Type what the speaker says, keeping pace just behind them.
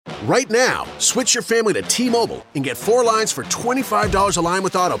Right now, switch your family to T-Mobile and get 4 lines for $25 a line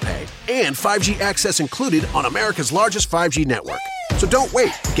with AutoPay and 5G access included on America's largest 5G network. So don't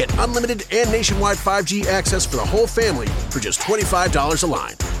wait. Get unlimited and nationwide 5G access for the whole family for just $25 a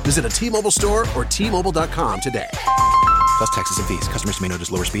line. Visit a T-Mobile store or T-Mobile.com today. Plus taxes and fees. Customers may notice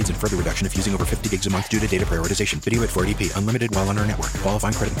lower speeds and further reduction if using over 50 gigs a month due to data prioritization. Video at 480p. Unlimited while on our network.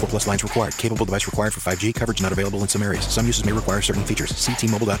 Qualifying credit and 4+ lines required. Capable device required for 5G. Coverage not available in some areas. Some uses may require certain features. See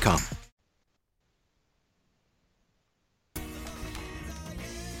T-Mobile.com.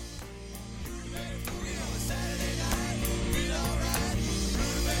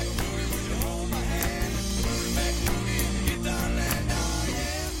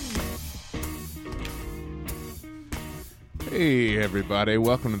 Hey everybody,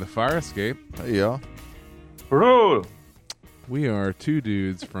 welcome to the Fire Escape. Hey y'all. Bro. We are two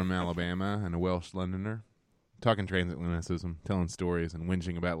dudes from Alabama and a Welsh Londoner, talking transatlanticism, telling stories, and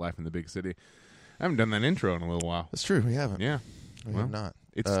whinging about life in the big city. I haven't done that intro in a little while. That's true, we haven't. Yeah. We have not.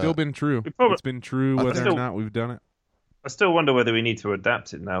 It's still been true. It's been true whether or not we've done it. I still wonder whether we need to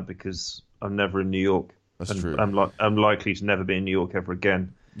adapt it now because I'm never in New York. That's true. I'm likely to never be in New York ever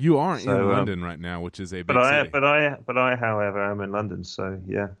again. You aren't in London right now, which is a big city. But I, however, am in London. So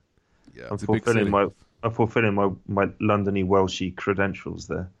yeah, I'm fulfilling my Londony Welshy credentials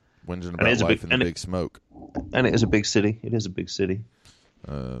there. Whinging about life in the big smoke. And it is a big city. It is a big city.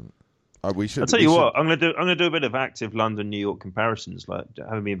 I'll tell you what. I'm gonna do a bit of active London New York comparisons. Like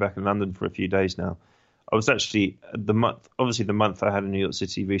having been back in London for a few days now. I was actually the month I had in New York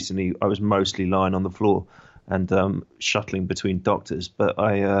City recently. I was mostly lying on the floor and shuttling between doctors, but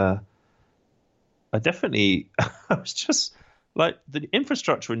I definitely I was just like the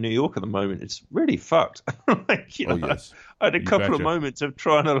infrastructure in New York at the moment. It's really fucked. Yes. I had a couple of moments of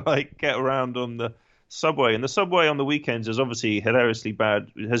trying to like get around on the subway, and the subway on the weekends is obviously hilariously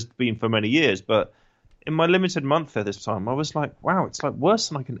bad. It has been for many years, but in my limited month there this time, I was like, wow, it's like worse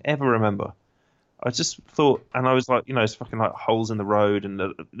than I can ever remember. I just thought, and I was like, it's fucking like holes in the road, and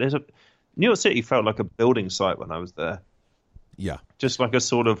New York City felt like a building site when I was there. Yeah. Just like a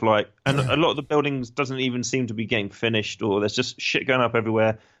sort of like, and a lot of the buildings doesn't even seem to be getting finished, or there's just shit going up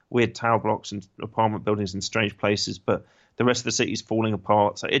everywhere, weird tower blocks and apartment buildings in strange places, but the rest of the city's falling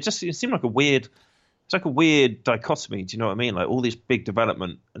apart. So it seemed like it's like a weird dichotomy. Do you know what I mean? Like all this big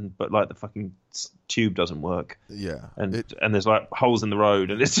development, but like the fucking tube doesn't work. Yeah. And there's like holes in the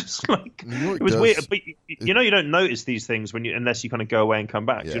road, and it's just like it was weird. But you don't notice these things unless you kind of go away and come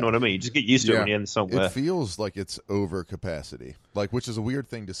back. Yeah. Do you know what I mean? You just get used to it when you're in somewhere. It feels like it's over capacity, which is a weird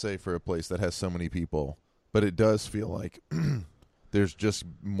thing to say for a place that has so many people. But it does feel like there's just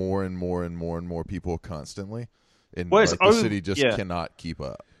more and more and more and more people constantly, and the city just cannot keep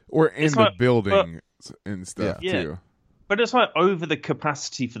up. Or in the building and stuff too. But it's like over the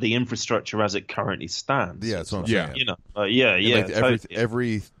capacity for the infrastructure as it currently stands. Yeah, that's what I'm saying. Totally.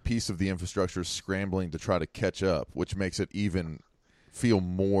 Every piece of the infrastructure is scrambling to try to catch up, which makes it even feel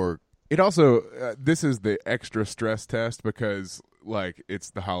more. It also this is the extra stress test because like it's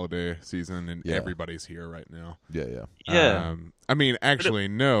the holiday season and everybody's here right now. Yeah. I mean, actually,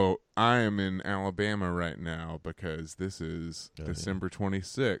 no. I am in Alabama right now because this is December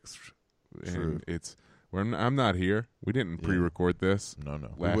 26th, and it's. I'm not here. We didn't pre-record this. No.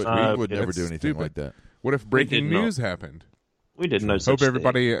 Last week. We would never do anything stupid. like that. What if breaking news happened? We didn't know. Hope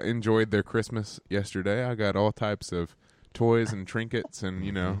everybody enjoyed their Christmas yesterday. I got all types of toys and trinkets and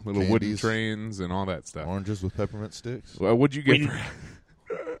little candies, wooden trains and all that stuff. Oranges with peppermint sticks. Well, what'd you get?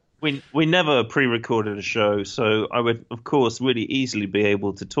 We never pre-recorded a show, so I would, of course, really easily be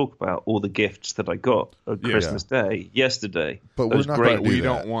able to talk about all the gifts that I got on Christmas Day yesterday. But we're not going to do we that,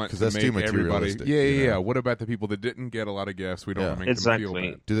 don't want to that's make too materialistic. everybody. Yeah. What about the people that didn't get a lot of gifts? We don't want to make them feel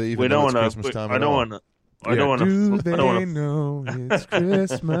bad. Do they even know it's Christmas time at all? I don't want to. Do they know it's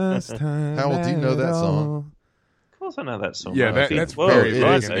Christmas time? Howell, do you know that song? Of course, I know that song. Yeah, that's very.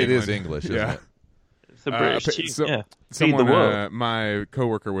 It is English, isn't it? The British someone, my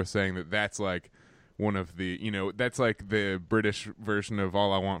coworker was saying that's like one of the, that's like the British version of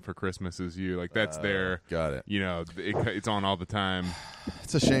All I Want for Christmas Is You. Like that's their, got it. It's on all the time.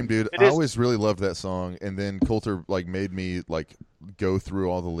 It's a shame, dude. I always really loved that song, and then Coulter made me go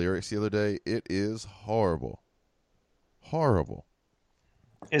through all the lyrics the other day. It is horrible.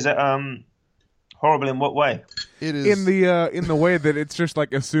 Is it Horrible in what way? It is in the way that it's just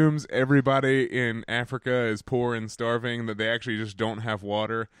like assumes everybody in Africa is poor and starving, that they actually just don't have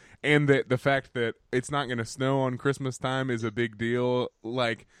water, and that the fact that it's not going to snow on Christmas time is a big deal.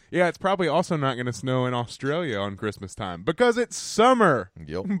 Like, yeah, it's probably also not going to snow in Australia on Christmas time because it's summer.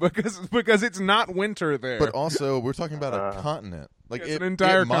 Yep. because it's not winter there. But also, we're talking about a continent. Like it's an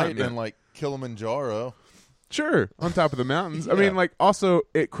entire it might continent. have been like Kilimanjaro. Sure, on top of the mountains. Yeah. I mean, like, also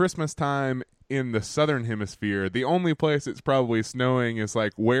at Christmas time in the southern hemisphere, the only place it's probably snowing is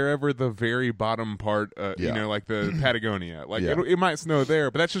like wherever the very bottom part, you know, like the Patagonia. Like it might snow there,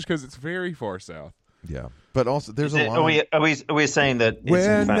 but that's just because it's very far south. Yeah, but also there's a lot. Are we saying that it's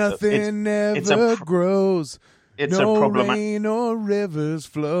Where in fact nothing it's ever grows, it's no a problem? rain or rivers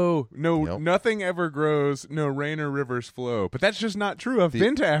flow. No, Yep. nothing ever grows. No rain or rivers flow. But that's just not true. I've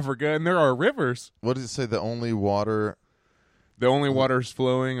been to Africa, and there are rivers. What does it say? The only water. The only waters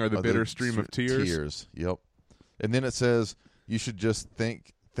flowing are the bitter stream of tears. Tears. Yep. And then it says you should just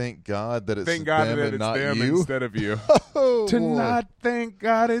thank God that it's Thank God them that and it's not them you. instead of you. Oh, Tonight, thank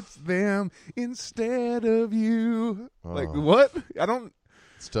God it's them instead of you. Like, what? I don't...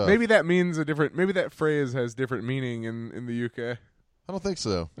 It's tough. Maybe that means a different... Maybe that phrase has different meaning in the UK. I don't think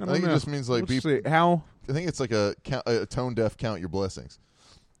so. I think don't it know. just means like Let's people. see. How? I think it's like a tone deaf count your blessings.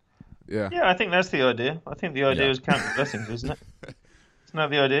 Yeah. Yeah, I think that's the idea. I think the idea is count your blessings, isn't it? Isn't that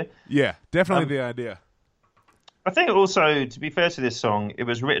the idea? Yeah, definitely the idea. I think also, to be fair to this song, it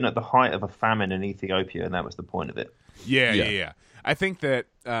was written at the height of a famine in Ethiopia, and that was the point of it. Yeah. I think that...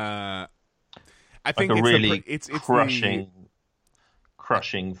 I think Like a it's really it's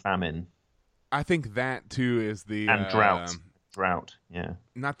crushing famine. I think that, too, is the... And drought, yeah.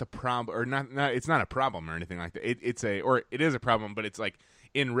 Not the problem, or not. It's not a problem or anything like that. It is a problem, but it's like,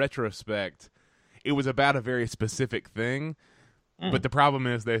 in retrospect, it was about a very specific thing. But the problem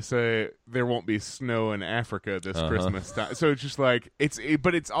is, they say there won't be snow in Africa this Christmas time. So it's just like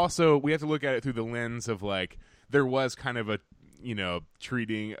but it's also, we have to look at it through the lens of like, there was kind of a, you know,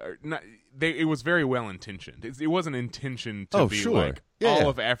 treating, or not, it was very well intentioned. It wasn't intention to be like all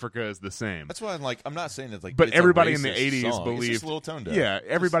of Africa is the same. That's why I'm not saying it's like. But it's everybody a in the racist 80s song. believed, It's just a little tone deaf. yeah,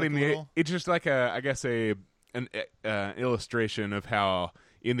 everybody in the little... it's just like an illustration of how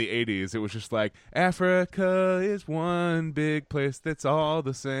in the 80s it was just like, Africa is one big place that's all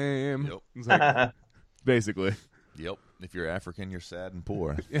the same. Yep. It's like, basically. Yep. If you're African, you're sad and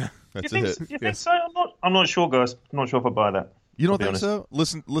poor. Yeah. That's You think so? I'm not sure, guys. I'm not sure if I buy that. You don't be think honest. so?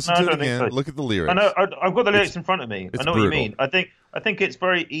 Listen No, to I it don't think again. so. Look at the lyrics. I know. I've got the lyrics in front of me. it's I know what you brutal. mean. I think it's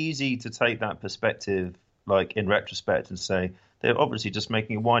very easy to take that perspective, like in retrospect, and say they're obviously just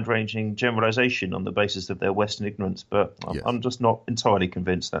making a wide-ranging generalization on the basis of their Western ignorance. But Yes. I'm just not entirely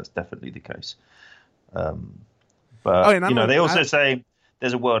convinced that's definitely the case. But and they also say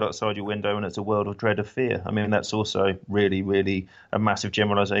there's a world outside your window, and it's a world of dread of fear. I mean, that's also really, really a massive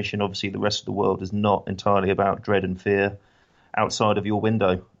generalization. Obviously, the rest of the world is not entirely about dread and fear outside of your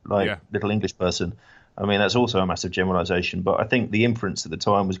window, like little English person. I mean, that's also a massive generalization. But I think the inference at the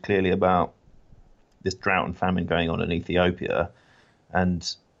time was clearly about this drought and famine going on in Ethiopia,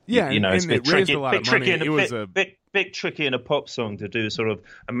 and you know, it's a bit tricky. Bit tricky in a pop song to do sort of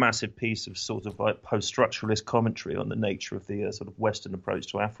a massive piece of sort of like post-structuralist commentary on the nature of the sort of Western approach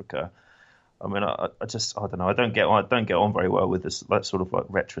to Africa. I mean, I don't know. I don't get on very well with this that sort of like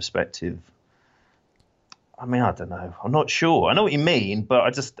retrospective. I mean, I don't know. I'm not sure. I know what you mean,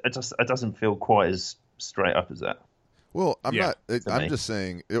 but it doesn't feel quite as straight up as that. Well, I'm not. to I'm me. just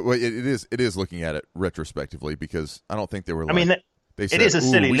saying it is looking at it retrospectively, because I don't think they were. Like, I mean, they said, it is a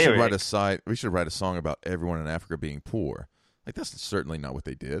silly we lyric. We should write a song about everyone in Africa being poor. Like, that's certainly not what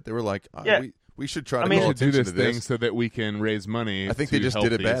they did. They were like, we should try to We call should do attention this to this thing so that we can raise money. I think to they just help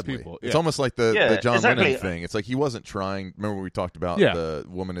did it these badly. people. It's almost like the John exactly. Lennon thing. It's like he wasn't trying. Remember when we talked about the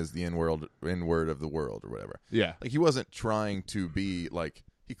woman is the N-word of the world or whatever. Yeah. Like, he wasn't trying to be like,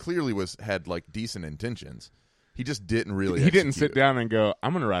 he clearly had like decent intentions. He just didn't really. He didn't execute sit down and go,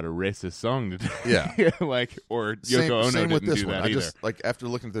 "I'm going to write a racist song today." Yeah. like, or Yoko Ono same with didn't this do one. that I either. just, like, after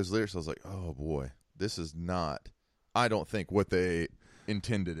looking at those lyrics, I was like, oh boy, this is not. I don't think what they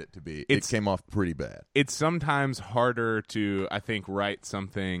intended it to be. It came off pretty bad. It's sometimes harder to, I think, write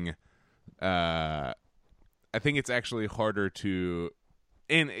something. I think it's actually harder to,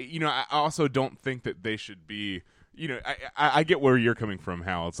 and you know, I also don't think that they should be. You know, I get where you're coming from,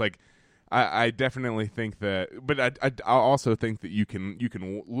 Hal. It's like, I definitely think that, but I also think that you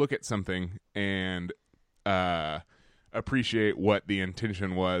can look at something and appreciate what the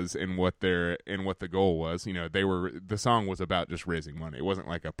intention was and what the goal was. You know, the song was about just raising money. It wasn't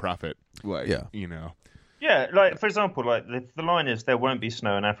like a profit, like you know. Yeah, like for example, like the line is there won't be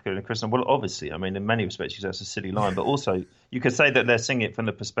snow in Africa in Christmas. Well, obviously, I mean, in many respects, that's a silly line, but also you could say that they're singing it from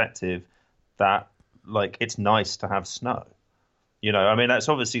the perspective that like it's nice to have snow. You know, I mean, that's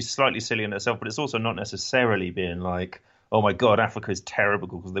obviously slightly silly in itself, but it's also not necessarily being like, oh my God, Africa is terrible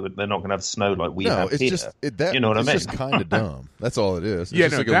because they're not going to have snow like we have here. You know what I mean? It's just kind of dumb. That's all it is. It's Yeah,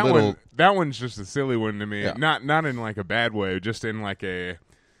 just no, like that one's just a silly one to me. Yeah. Not in like a bad way, just in like a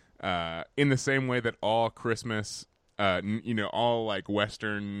in the same way that all Christmas, all like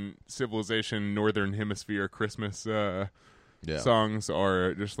Western civilization, Northern Hemisphere Christmas songs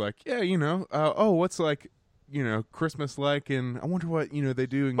are just like, what's like, Christmas like, and I wonder what they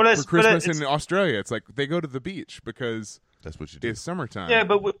do for Christmas in Australia. It's like they go to the beach because that's what you do. It's summertime. Yeah,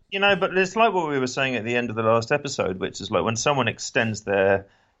 but but it's like what we were saying at the end of the last episode, which is like when someone extends their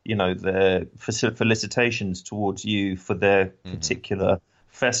felicitations towards you for their particular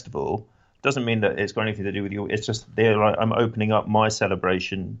festival, doesn't mean that it's got anything to do with you. It's just they're like, I'm opening up my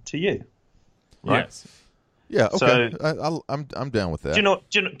celebration to you. Right? Yes. Yeah. Okay. So, I'm down with that. Do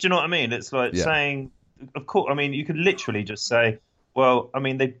you know what I mean? It's like saying, of course. I mean, you could literally just say, well, I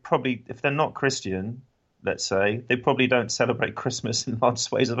mean, they probably, if they're not Christian, let's say, they probably don't celebrate Christmas in large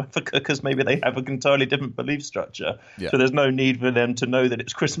swathes of Africa because maybe they have an entirely different belief structure. Yeah. So there's no need for them to know that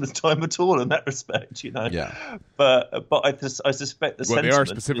it's Christmas time at all in that respect, Yeah. But I suspect the sentiment. They are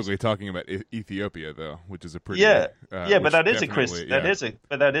specifically talking about Ethiopia, though, which is a pretty but that is a Christian.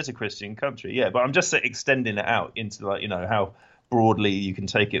 That is a Christian country. Yeah, but I'm just extending it out into like how broadly you can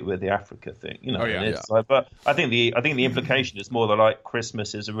take it with the Africa thing, Like, but I think the implication is more that like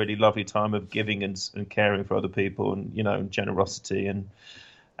Christmas is a really lovely time of giving and caring for other people and and generosity and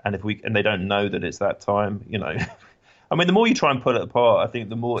they don't know that it's that time, I mean, the more you try and pull it apart, I think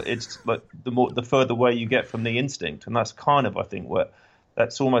the more it's like the further away you get from the instinct, and that's kind of I think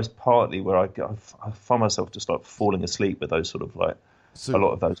that's almost partly where I find myself just like falling asleep with those sort of like. A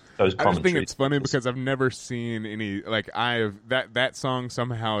lot of those commentaries. I just think it's funny because I've never seen any that song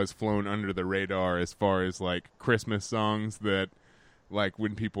somehow has flown under the radar as far as like Christmas songs that like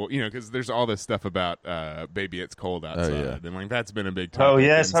when people because there's all this stuff about Baby It's Cold Outside and like that's been a big topic. Oh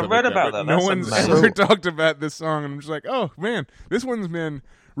yes, I've read about that. No one's ever talked about this song, and I'm just like, oh man, this one's been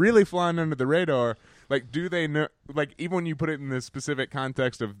really flying under the radar. Like, do they know? Like, even when you put it in the specific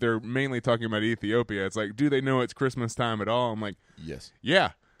context of they're mainly talking about Ethiopia, it's like, do they know it's Christmas time at all? I'm like, yes, yeah.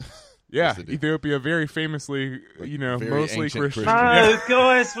 Yes, Ethiopia, very famously, mostly Christian. No,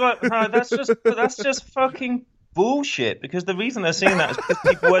 guys, no, that's just fucking bullshit. Because the reason they're saying that is because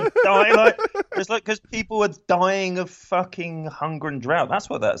people were dying. Because people were dying of fucking hunger and drought. That's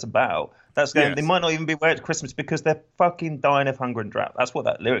what that's about. They might not even be aware it's Christmas because they're fucking dying of hunger and drought. That's what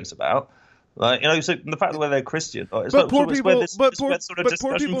that lyric's about. Like so the fact that they're Christian, but poor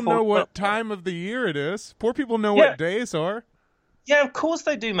people know what time of the year it is. Poor people know what days are. Yeah, of course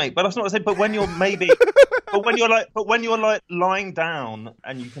they do, mate. But that's not what I say. But when you're when you're like lying down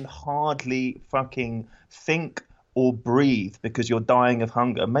and you can hardly fucking think or breathe because you're dying of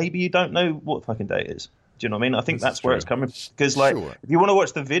hunger, maybe you don't know what fucking day it is. Do you know what I mean? I think that's where it's coming. Because if you want to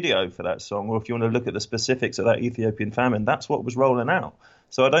watch the video for that song, or if you want to look at the specifics of that Ethiopian famine, that's what was rolling out.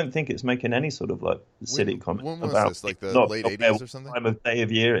 So I don't think it's making any sort of like silly comment about this, like the late 80s or something. Time of day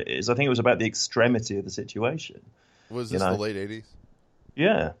of year it is. I think it was about the extremity of the situation. Was this the late 80s?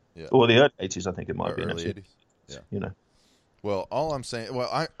 Yeah. Or the early 80s. I think it might be early 80s. Yeah. Well, all I'm saying.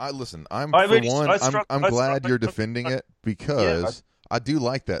 Well, I listen. I'm glad you're defending it because I do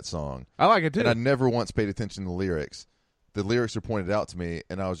like that song. I like it too. And I never once paid attention to the lyrics. The lyrics were pointed out to me,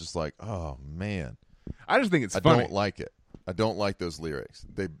 and I was just like, oh man. I just think it's funny. I don't like it. I don't like those lyrics.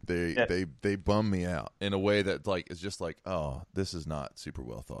 They bum me out in a way that like is just like, oh, this is not super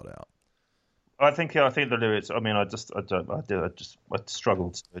well thought out. I think the lyrics. I mean, I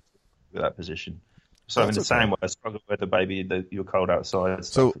struggled with that position. So in the same way, I struggled with the Baby You're Cold Outside.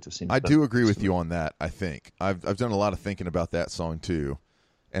 So I do agree with you on that. I think I've done a lot of thinking about that song too,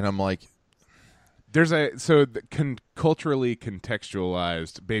 and I'm like, there's culturally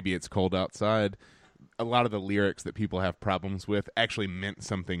contextualized Baby It's Cold Outside. A lot of the lyrics that people have problems with actually meant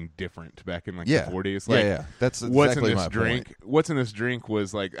something different back in the 40s. Like, that's what's exactly in this my drink? point. What's in this drink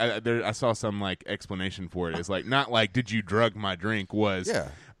was like I saw some like explanation for it. It's like not like did you drug my drink was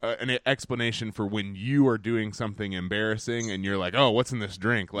an explanation for when you are doing something embarrassing and you're like, oh, what's in this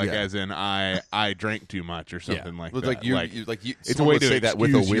drink? Like as in I drank too much or something like that. It's a way to say that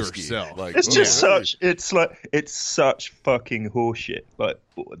with a whiskey. Yourself. Like, it's just it's such fucking horseshit. Like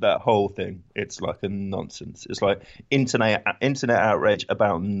that whole thing, it's like a nonsense. It's like internet outrage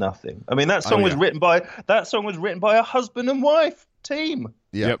about nothing. I mean, that song was written by a husband and wife. team.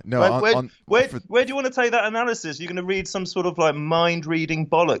 Yeah. Yep. No. Like, where do you want to take that analysis? You're going to read some sort of like mind-reading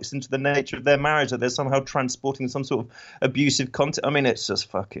bollocks into the nature of their marriage, that they're somehow transporting some sort of abusive content. I mean, it's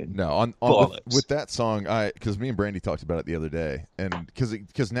just fucking bollocks. With that song, because me and Brandy talked about it the other day, and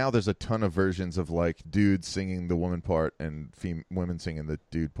because now there's a ton of versions of like dudes singing the woman part and women singing the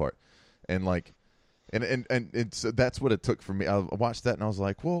dude part, and like, and it's that's what it took for me. I watched that and I was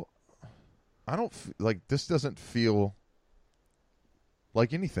like, well, I don't like this. Doesn't feel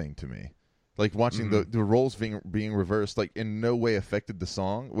like anything to me. Like watching the roles being reversed, like in no way affected the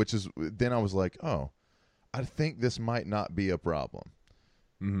song, which is then I was like, oh, I think this might not be a problem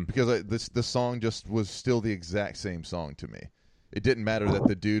because the song just was still the exact same song to me. It didn't matter that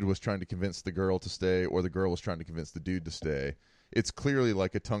the dude was trying to convince the girl to stay or the girl was trying to convince the dude to stay. It's clearly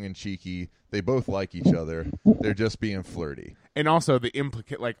like a tongue-in-cheeky, they both like each other, they're just being flirty. And also the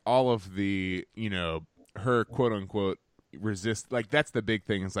like all of the, her quote-unquote resist, like that's the big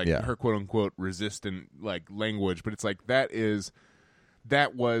thing. It's like her quote-unquote resistant like language, but it's like that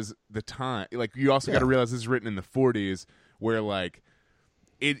was the time. Like you also got to realize this is written in the 40s where like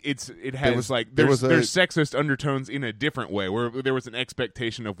there's sexist undertones in a different way, where there was an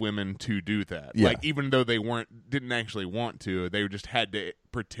expectation of women to do that. Yeah. Like even though they didn't actually want to, they just had to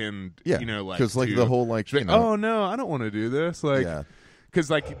pretend. Yeah. Like because like the whole like oh no, I don't want to do this. Like because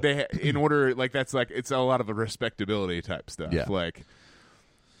like in order like that's like it's a lot of the respectability type stuff. Yeah. Like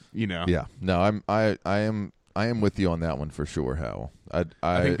Yeah. No, I am with you on that one for sure, Hal.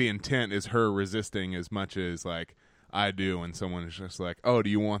 I think the intent is her resisting as much as like I do when someone is just like, "Oh, do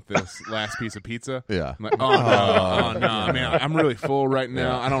you want this last piece of pizza?" Yeah. I'm like, oh no, I mean, I'm really full right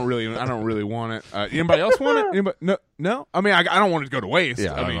now. I don't really want it. Anybody else want it? Anybody? No. I mean, I don't want it to go to waste.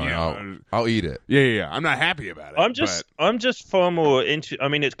 Yeah. I mean, I'll eat it. Yeah. I'm not happy about it. I'm just far more into. I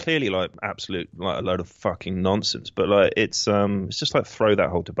mean, it's clearly like absolute like a load of fucking nonsense. But like it's just like throw that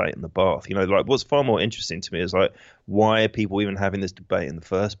whole debate in the bath. Like what's far more interesting to me is like why are people even having this debate in the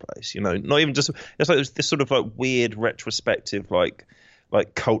first place? Not even just it's like this sort of like weird retrospective like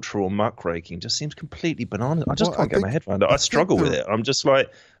cultural muckraking just seems completely bananas. I just can't get my head around it. I struggle with it. I'm just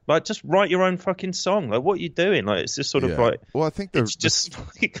like just write your own fucking song. Like what are you doing? Like it's just sort of like well, I think it's just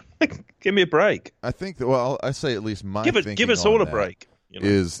like, give me a break. I think that I say at least my give us all a break.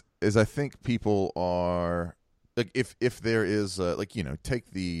 Is I think people are like if there is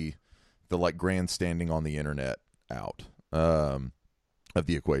take the like grandstanding on the internet out of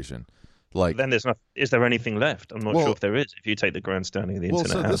the equation. Like then there's not. Is there anything left? I'm not sure if there is. If you take the grandstanding of the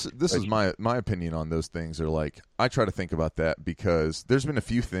internet out. This is my opinion on those things. Are like I try to think about that because there's been a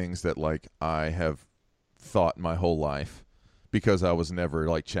few things that like I have thought my whole life because I was never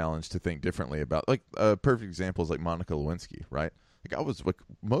like challenged to think differently about. Like a perfect example is like Monica Lewinsky, right? Like I was like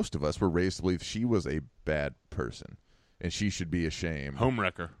most of us were raised to believe she was a bad person and she should be ashamed.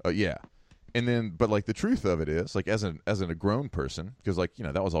 Homewrecker. Yeah. And then, but like the truth of it is, like as a grown person, because like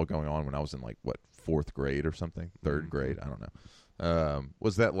that was all going on when I was in like what 4th grade or something, 3rd grade, I don't know.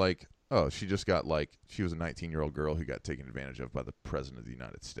 Was that like she just got like she was a 19-year-old girl who got taken advantage of by the president of the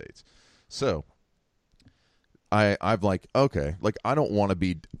United States. So I've like okay, like I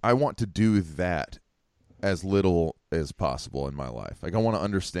want to do that as little as possible in my life. Like I want to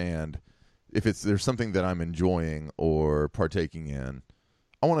understand if there's something that I'm enjoying or partaking in.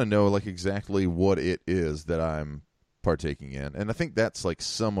 I want to know like exactly what it is that I'm partaking in. And I think that's like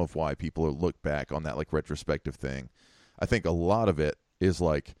some of why people look back on that like retrospective thing. I think a lot of it is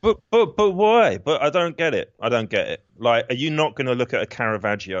like But why? But I don't get it. Like are you not going to look at a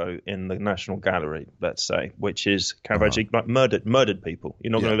Caravaggio in the National Gallery, let's say, which is Caravaggio murdered people.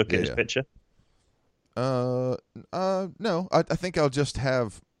 You're not going to look at his picture? No. I think I'll just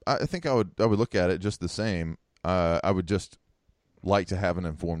have I think I would look at it just the same. I would just like to have an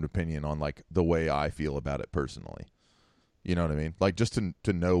informed opinion on like the way I feel about it personally. You know what I mean? Like just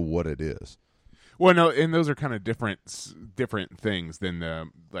to know what it is. Well, no, and those are kind of different things than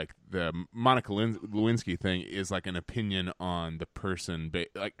the Monica Lewinsky thing is like an opinion on the person,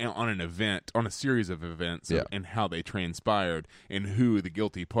 like on an event, on a series of events, and how they transpired, and who the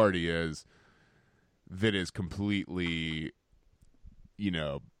guilty party is. That is completely,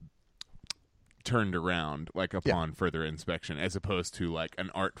 turned around like upon further inspection, as opposed to like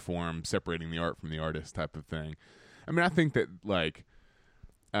an art form separating the art from the artist type of thing. I mean, I think that like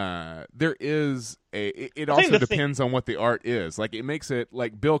there is it also depends on what the art is. Like it makes it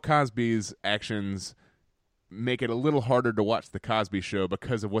like Bill Cosby's actions make it a little harder to watch the Cosby Show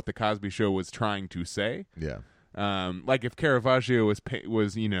because of what the Cosby Show was trying to say. Yeah. Like if Caravaggio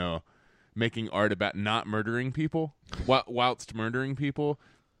was making art about not murdering people whilst murdering people,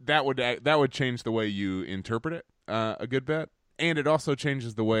 that would change the way you interpret it a good bit. and it also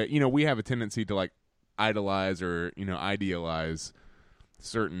changes the way, we have a tendency to like idolize or, idealize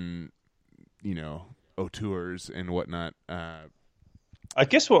certain, auteurs and whatnot. I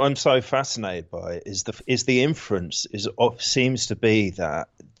guess what I'm so fascinated by is the inference seems to be that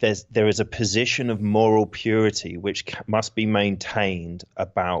there is a position of moral purity which must be maintained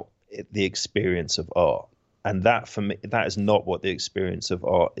about the experience of art, and that for me, that is not what the experience of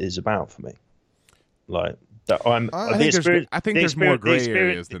art is about for me. Like that, I think there's more gray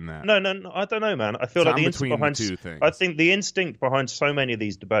areas than that. No, I don't know, man. I feel like the instinct behind the two things. I think the instinct behind so many of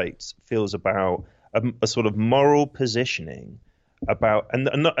these debates feels about a sort of moral positioning about,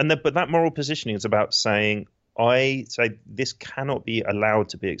 but that moral positioning is about saying, I say this cannot be allowed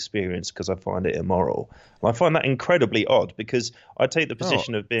to be experienced because I find it immoral. And I find that incredibly odd, because I take the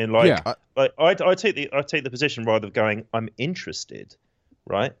position of being like, I take the position rather of going, I'm interested,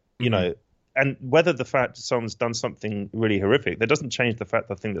 right? Mm-hmm. And whether the fact that someone's done something really horrific, that doesn't change the fact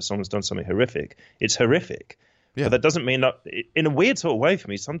that I think that someone's done something horrific. It's horrific. Yeah. But that doesn't mean that, in a weird sort of way for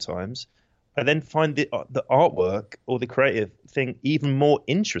me sometimes, I then find the artwork or the creative thing even more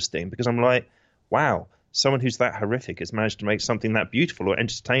interesting, because I'm like, wow, someone who's that horrific has managed to make something that beautiful or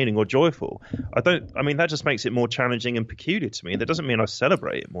entertaining or joyful. That just makes it more challenging and peculiar to me. That doesn't mean I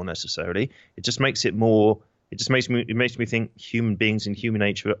celebrate it more necessarily. It just makes it more. It makes me think human beings and human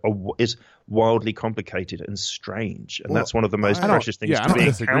nature is wildly complicated and strange, and that's one of the most precious things to be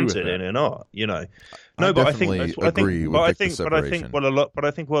encountered in an art. No, but I think a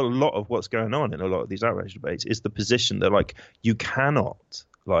lot of what's going on in a lot of these outrage debates is the position that like you cannot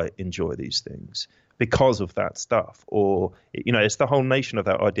like enjoy these things because of that stuff, or it's the whole nation of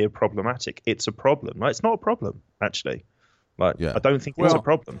that idea of problematic. It's a problem. Like, it's not a problem actually. I don't think it's a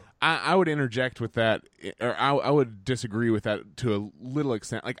problem. I would interject with that, or I would disagree with that to a little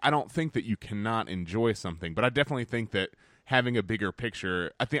extent. Like, I don't think that you cannot enjoy something, but I definitely think that having a bigger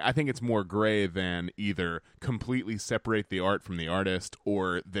picture, I think it's more gray than either completely separate the art from the artist,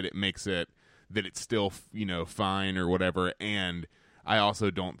 or that it makes it that it's still fine or whatever. And I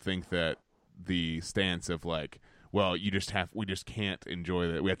also don't think that the stance of like, well, we just can't enjoy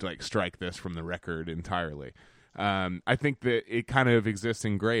that. We have to like strike this from the record entirely. I think that it kind of exists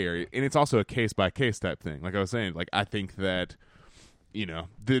in gray area, and it's also a case by case type thing. Like I was saying, like I think that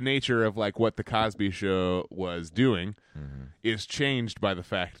the nature of like what the Cosby Show was doing is changed by the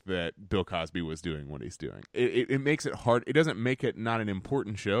fact that Bill Cosby was doing what he's doing. It makes it hard. It doesn't make it not an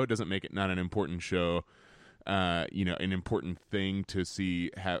important show. It doesn't make it not an important show. An important thing to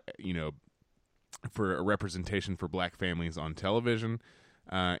see how for a representation for black families on television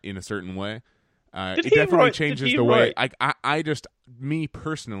in a certain way. It definitely changes the way I just, me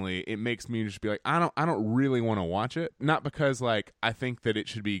personally, it makes me just be like, I don't really want to watch it. Not because like I think that it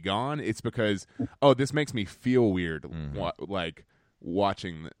should be gone. It's because this makes me feel weird.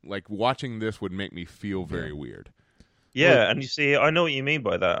 Watching this would make me feel very weird. Yeah, and you see, I know what you mean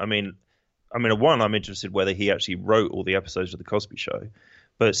by that. I mean, one, I'm interested whether he actually wrote all the episodes of the Cosby Show.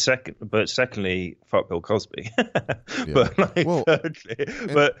 But secondly, fuck Bill Cosby.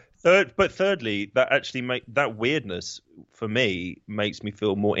 Thirdly, that actually that weirdness for me makes me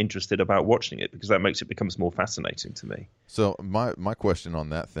feel more interested about watching it, because that becomes more fascinating to me. So my question on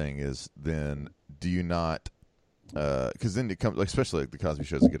that thing is, then do you not? Because then it comes, like, especially like the Cosby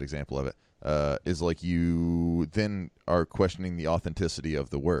Show is a good example of it. Is like you then are questioning the authenticity of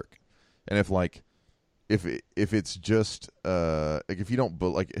the work, and if it's just like, if you don't,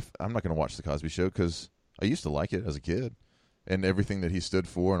 if I'm not going to watch the Cosby Show because I used to like it as a kid, and everything that he stood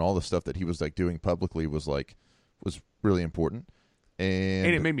for and all the stuff that he was like doing publicly was really important, and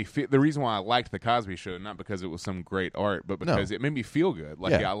it made me feel. The reason why I liked the Cosby Show, not because it was some great art, but because it made me feel good.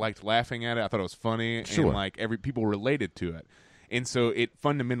 I liked laughing at it. I thought it was funny, and like people related to it, and so it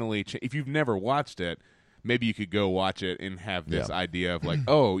fundamentally. If you've never watched it, maybe you could go watch it and have this idea of like,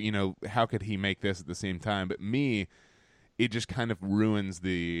 how could he make this at the same time? But me, it just kind of ruins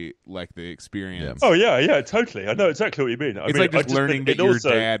the experience. Yeah. Oh yeah, totally. I know exactly what you mean. It's like just learning that your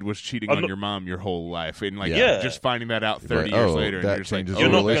dad was cheating on your mom your whole life, and just finding that out 30 years later, and you're just like,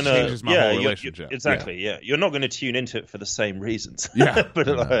 changes my whole relationship. Exactly. Yeah, you're not going to tune into it for the same reasons. Yeah,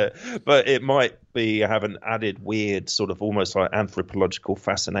 but it might have an added weird sort of almost like anthropological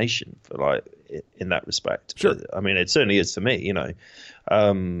fascination for like in that respect. Sure. I mean, it certainly is to me.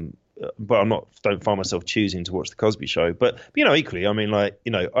 But don't find myself choosing to watch the Cosby Show. But equally, I mean, I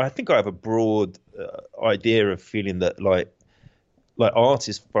think I have a broad idea of feeling that like art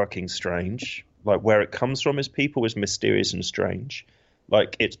is fucking strange. Like, where it comes from as people is mysterious and strange.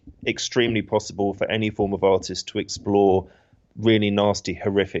 Like, it's extremely possible for any form of artist to explore really nasty,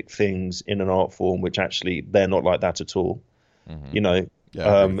 horrific things in an art form, which actually they're not like that at all. You know, Yeah,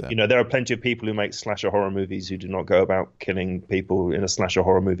 I agree with that. you know, there are plenty of people who make slasher horror movies who do not go about killing people in a slasher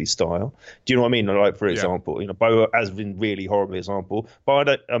horror movie style. Do you know what I mean? Like, for example, you know, Bo has been really horrible example,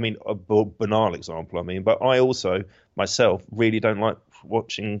 but I mean, a banal example. I mean, but I also myself really don't like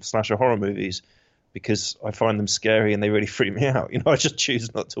watching slasher horror movies because I find them scary and they really freak me out. You know, I just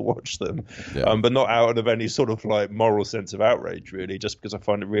choose not to watch them, but not out of any sort of like moral sense of outrage, really, just because I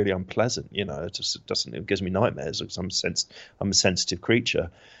find it really unpleasant. You know, it just doesn't. It gives me nightmares because I'm a sensitive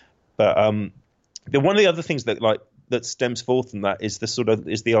creature. But one of the other things that stems forth from that is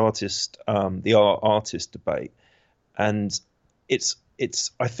the artist debate, and it's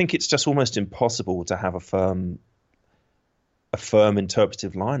I think it's just almost impossible to have a firm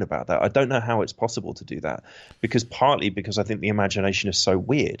interpretive line about that. I don't know how it's possible to do that, partly because I think the imagination is so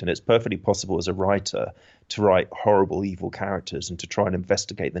weird, and it's perfectly possible as a writer to write horrible, evil characters and to try and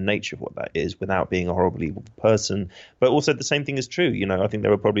investigate the nature of what that is without being a horrible, evil person. But also the same thing is true. You know, I think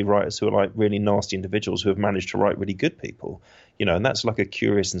there are probably writers who are like really nasty individuals who have managed to write really good people. You know, and that's like a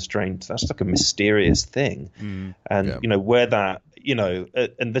curious and strange, that's like a mysterious thing. You know, where that, you know,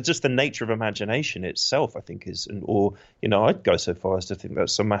 and just the nature of imagination itself, I think or, you know, I'd go so far as to think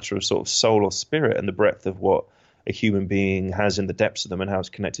that's a matter of sort of soul or spirit, and the breadth of what a human being has in the depths of them and how it's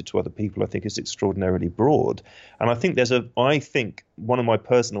connected to other people, I think is extraordinarily broad. And I think I think one of my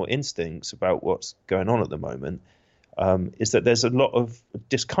personal instincts about what's going on at the moment is that there's a lot of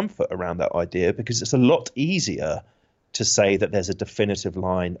discomfort around that idea, because it's a lot easier to say that there's a definitive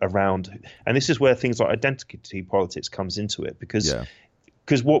line around, and this is where things like identity politics comes into it, because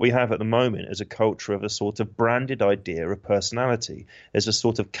what we have at the moment is a culture of a sort of branded idea of personality. There's a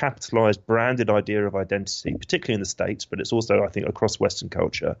sort of capitalized branded idea of identity, particularly in the States, but it's also, I think, across Western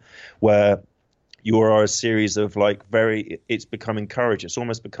culture, where you are a series of it's become encouraged. It's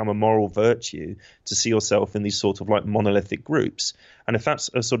almost become a moral virtue to see yourself in these sort of like monolithic groups. And if that's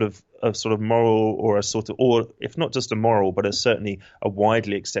a sort of moral, or if not just a moral, but certainly a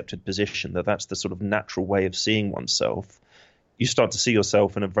widely accepted position, that's the sort of natural way of seeing oneself, you start to see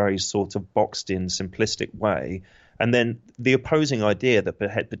yourself in a very sort of boxed in, simplistic way. And then the opposing idea that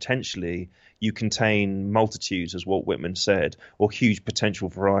potentially you contain multitudes, as Walt Whitman said, or huge potential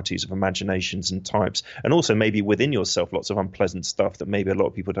varieties of imaginations and types, and also maybe within yourself lots of unpleasant stuff that maybe a lot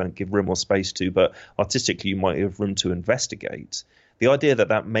of people don't give room or space to, but artistically you might have room to investigate. The idea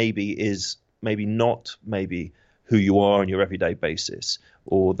that maybe is maybe not who you are on your everyday basis,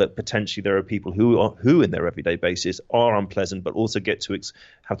 or that potentially there are people who in their everyday basis are unpleasant, but also get to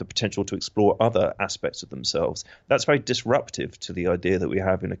have the potential to explore other aspects of themselves. That's very disruptive to the idea that we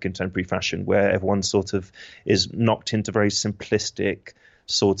have in a contemporary fashion, where everyone sort of is knocked into very simplistic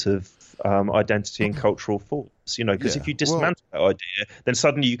sort of identity and cultural forms, you know, because if you dismantle that idea, then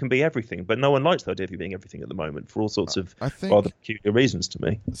suddenly you can be everything. But no one likes the idea of you being everything at the moment for all sorts of rather peculiar reasons to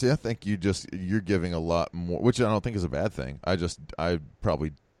me. See, I think you're giving a lot more, which I don't think is a bad thing. I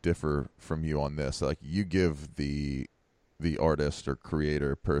probably differ from you on this. Like, you give the artist or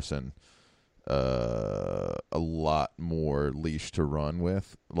creator person a lot more leash to run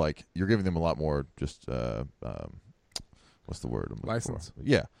with. Like, you're giving them a lot more just what's the word? License.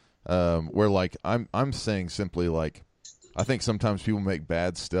 Yeah. Where like I'm saying simply, like, I think sometimes people make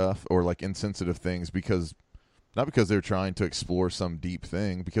bad stuff or like insensitive things not because they're trying to explore some deep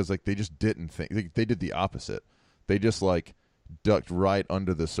thing, because like they just didn't think, they did the opposite. They just like ducked right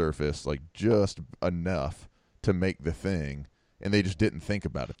under the surface, like just enough to make the thing, and they just didn't think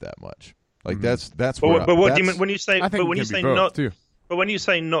about it that much. Like that's where. But what do you mean when you say? I think but when you say not too. But when you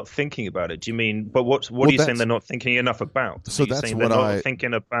say not thinking about it, do you mean? But what are you saying they're not thinking enough about? So that's saying what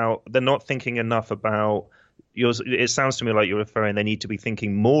they're not thinking enough about. It sounds to me like you're referring they need to be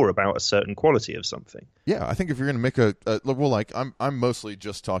thinking more about a certain quality of something. Yeah, I think if you're going to make I'm mostly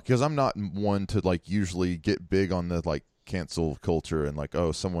just talking because I'm not one to like usually get big on the like cancel culture and like,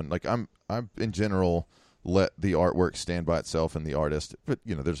 oh, someone like I'm in general let the artwork stand by itself and the artist, but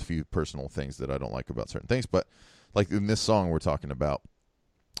you know, there's a few personal things that I don't like about certain things, but like in this song we're talking about,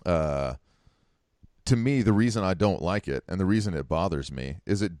 to me, the reason I don't like it and the reason it bothers me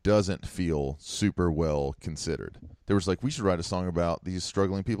is it doesn't feel super well considered. There was like, we should write a song about these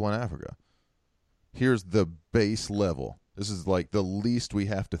struggling people in Africa. Here's the base level. This is like the least we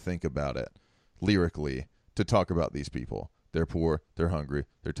have to think about it lyrically to talk about these people. They're poor, they're hungry,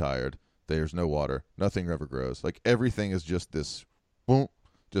 they're tired, there's no water, nothing ever grows. Like everything is just this, boom,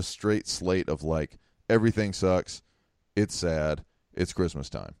 just straight slate of like, everything sucks, it's sad, it's Christmas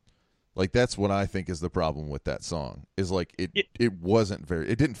time. Like that's what I think is the problem with that song. Is like it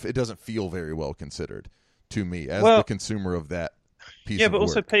doesn't feel very well considered to me as the consumer of that piece Yeah, of but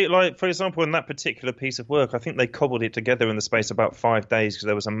also, work. Pete, like, for example, in that particular piece of work, I think they cobbled it together in the space of about 5 days because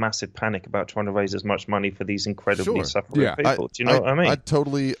there was a massive panic about trying to raise as much money for these incredibly Sure. suffering Yeah. people. Do you know what I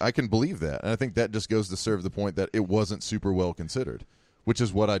mean? I can believe that. And I think that just goes to serve the point that it wasn't super well considered, which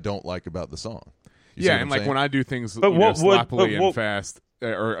is what I don't like about the song. You see Yeah, what and I'm like saying? when I do things But sloppily what- and fast,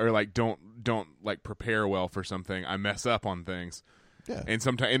 or like don't like prepare well for something, I mess up on things. Yeah. And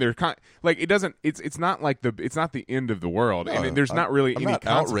sometimes, and there's like it doesn't. It's not like it's not the end of the world, No, and there's not really I'm any not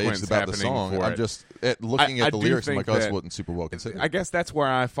consequence outraged about the happening song. for I'm it. just looking at I the do lyrics. I'm think like, oh, this that- wasn't super well considered. I guess that's where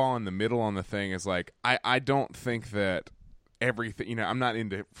I fall in the middle on the thing. Is like I don't think that everything. I'm not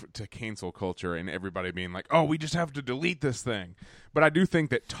into to cancel culture and everybody being like, oh, we just have to delete this thing. But I do think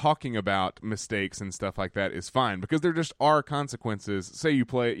that talking about mistakes and stuff like that is fine because there just are consequences. Say you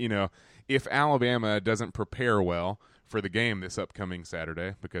play, if Alabama doesn't prepare well for the game this upcoming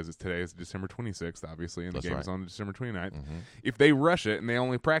Saturday, because today is December 26th, obviously, and the game is on December 29th. Mm-hmm. If they rush it and they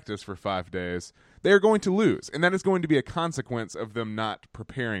only practice for 5 days, they are going to lose, and that is going to be a consequence of them not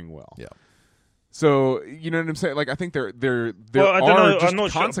preparing well. Yeah. So you know what I'm saying? Like I think there Well, I don't are know. just I'm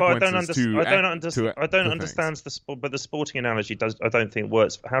not sure, but I don't consequences understand. I don't understand the sport, but the sporting analogy does. I don't think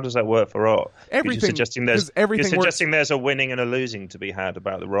works. How does that work for art? Everything- You're suggesting 'cause everything you're suggesting there's a winning and a losing to be had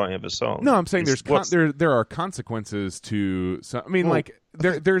about the writing of a song. No, I'm saying It's- there are consequences to some. I mean, like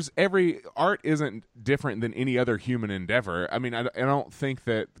there's every art isn't different than any other human endeavor. I mean, I don't think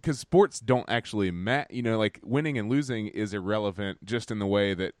that because sports don't actually like winning and losing is irrelevant just in the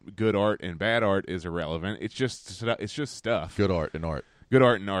way that good art and bad art is irrelevant. It's just stuff. Good art and art. Good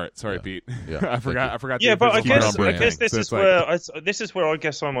art and art. Sorry, Pete. Yeah. I forgot. Yeah, the but I official guess brand thing. this So is it's like- where this is where I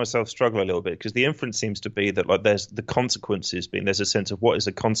guess I myself struggle a little bit because the inference seems to be that like there's the consequences being there's a sense of what is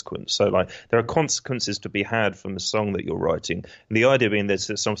a consequence. So like there are consequences to be had from the song that you're writing, and the idea being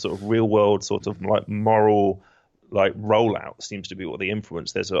there's some sort of real world sort of like moral like rollout seems to be what the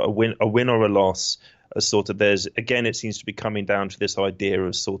influence. There's a win or a loss. A sort of it seems to be coming down to this idea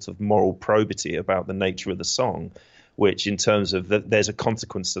of sort of moral probity about the nature of the song, which in terms of there's a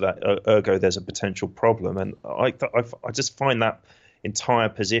consequence to that, ergo there's a potential problem. And I just find that entire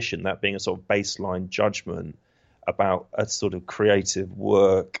position, that being a sort of baseline judgment about a sort of creative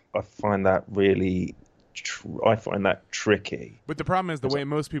work, I find that really tricky. But the problem is the way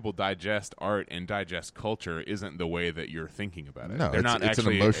most people digest art and digest culture isn't the way that you're thinking about it. No, they're not it's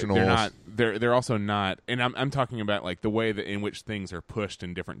actually an emotional. They're not. They're also not. And I'm talking about like the way that in which things are pushed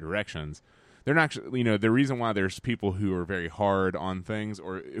in different directions. They're not actually. The reason why there's people who are very hard on things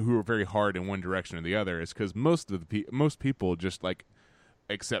or who are very hard in one direction or the other is because most people just like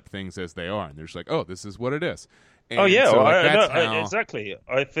accept things as they are, and they're just like, oh, this is what it is. And oh yeah, so, like, exactly.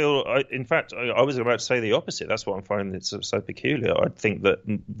 I feel, in fact, I was about to say the opposite. That's what I'm finding it's so peculiar. I think that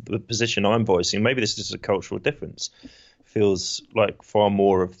the position I'm voicing, maybe this is just a cultural difference, feels like far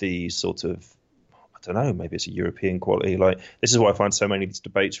more of the sort of, I don't know, maybe it's a European quality. Like this is why I find so many of these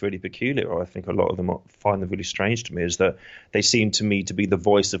debates really peculiar. Or I think a lot of them find them really strange to me. Is that they seem to me to be the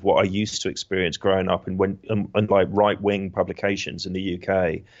voice of what I used to experience growing up, and like right wing publications in the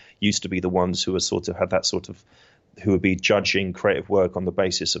UK used to be the ones who were sort of had that sort of who would be judging creative work on the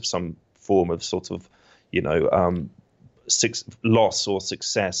basis of some form of sort of, loss or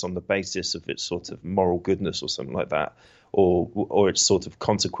success on the basis of its sort of moral goodness or something like that, or its sort of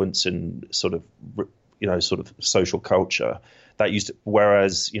consequence in sort of, sort of social culture. That used to,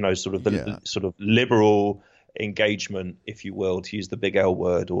 whereas, sort of the sort of liberal engagement, if you will, to use the big L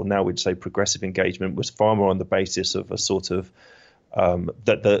word, or now we'd say progressive engagement, was far more on the basis of a sort of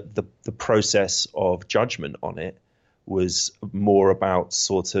that the process of judgment on it was more about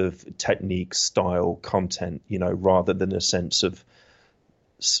sort of technique, style, content, rather than a sense of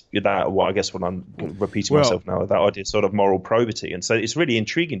that. Well, I guess when I'm repeating myself now, that idea sort of moral probity. And so it's really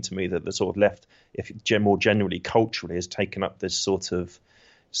intriguing to me that the sort of left, if more generally culturally, has taken up this sort of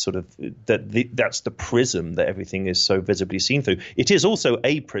that's the prism that everything is so visibly seen through. It is also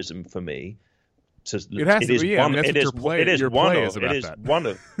a prism for me. It has to be. Yeah, it is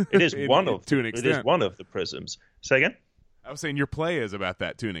one of the prisms. Say again? I was saying your play is about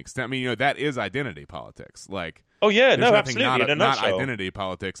that to an extent. I mean, that is identity politics. Like, oh yeah, no, absolutely, absolutely. not identity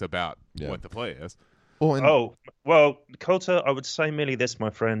politics about what the play is. Well, Coulter, I would say merely this,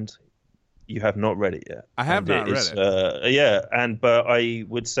 my friend. You have not read it yet. I have not read it. But I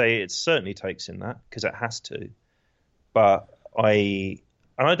would say it certainly takes in that because it has to. But I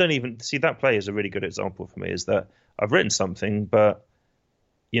don't even see that play is a really good example for me. Is that I've written something, but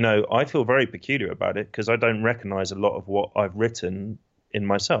I feel very peculiar about it because I don't recognize a lot of what I've written in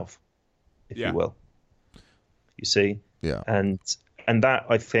myself, if you will. You see, yeah, and that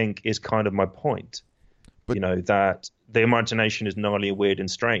I think is kind of my point. But that the imagination is gnarly, weird, and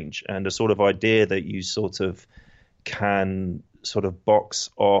strange, and the sort of idea that you sort of can sort of box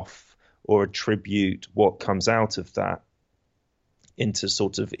off or attribute what comes out of that into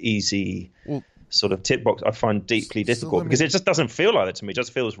sort of easy sort of tick box, I find deeply difficult because it just doesn't feel like that to me. It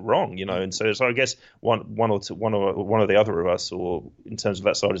just feels wrong, you know. And so I guess one or the other of us, or in terms of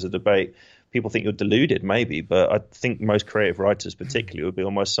that side of the debate, people think you're deluded, maybe, but I think most creative writers, particularly, would be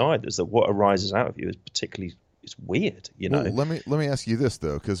on my side. Is that what arises out of you is particularly, it's weird, you know. Well, let me ask you this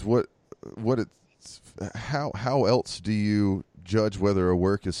though, because how else do you judge whether a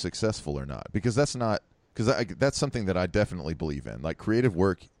work is successful or not? Because that's something that I definitely believe in. Like creative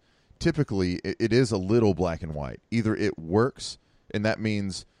work, typically it is a little black and white. Either it works, and that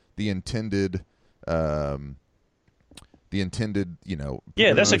means the intended you know,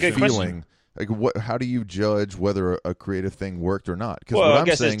 that's a good feeling. Question. Like how do you judge whether a creative thing worked or not? Because what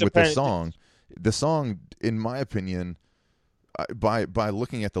I'm saying with the song, in my opinion, by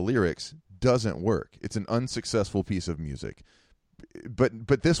looking at the lyrics, doesn't work. It's an unsuccessful piece of music.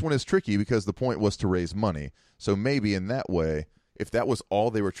 But this one is tricky because the point was to raise money. So maybe in that way, if that was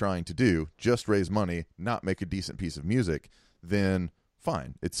all they were trying to do, just raise money, not make a decent piece of music, then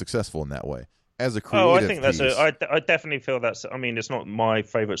fine, it's successful in that way. As a creative I think that's I definitely feel that's. I mean, it's not my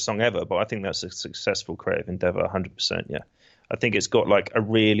favorite song ever, but I think that's a successful creative endeavor, 100%. Yeah, I think it's got like a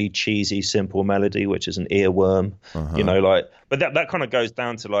really cheesy, simple melody, which is an earworm. You know, like, but that kind of goes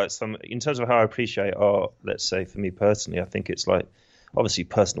down to like some in terms of how I appreciate art. Let's say for me personally, I think it's like obviously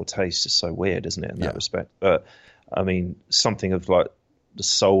personal taste is so weird, isn't it, in that respect? But I mean, something of like the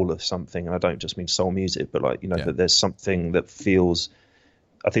soul of something, and I don't just mean soul music, but like, you know, that there's something that feels.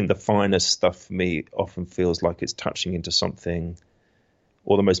 I think the finest stuff for me often feels like it's touching into something,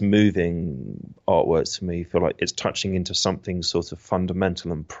 or the most moving artworks for me feel like it's touching into something sort of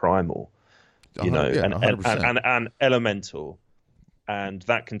fundamental and primal, you know, and elemental. And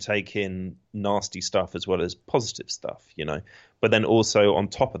that can take in nasty stuff as well as positive stuff, you know. But then also on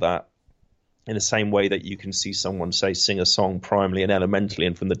top of that, in the same way that you can see someone, say, sing a song primarily and elementally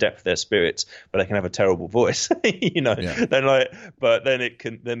and from the depth of their spirits, but they can have a terrible voice, you know. Then but then it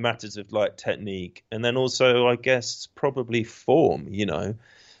can, then matters of like technique, and then also I guess probably form, you know,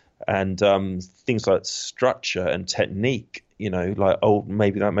 and things like structure and technique, you know, like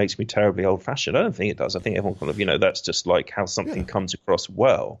maybe that makes me terribly old fashioned. I don't think it does. I think everyone kind of, you know, that's just like how something comes across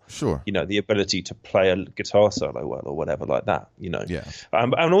well. Sure. You know, the ability to play a guitar solo well or whatever like that, you know. Yeah.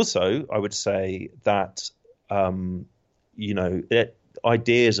 And also I would say that, you know,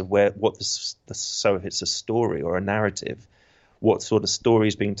 ideas of so if it's a story or a narrative, what sort of story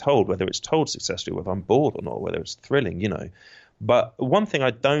is being told, whether it's told successfully, whether I'm bored or not, whether it's thrilling, you know. But one thing I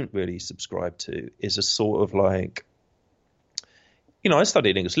don't really subscribe to is a sort of like, you know, I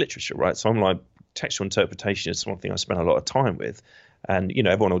studied English literature, right? So I'm like, textual interpretation is one thing I spend a lot of time with. And, you know,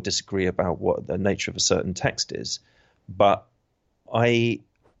 everyone will disagree about what the nature of a certain text is. But I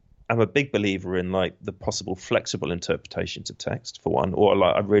am a big believer in like the possible flexible interpretations of text, for one, or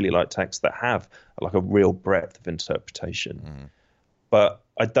like I really like texts that have like a real breadth of interpretation. But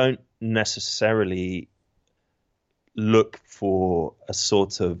I don't necessarily look for a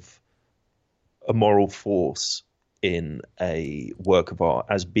sort of a moral force in a work of art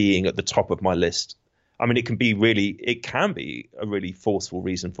as being at the top of my list. I mean, it can be a really forceful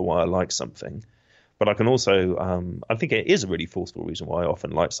reason for why I like something, but I can also, I think it is a really forceful reason why I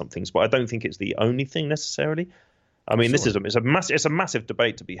often like some things, but I don't think it's the only thing necessarily. I mean, this is it's a massive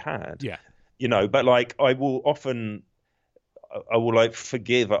debate to be had. Yeah, you know, but like I will like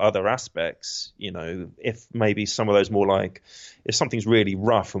forgive other aspects, you know, if maybe some of those more like if something's really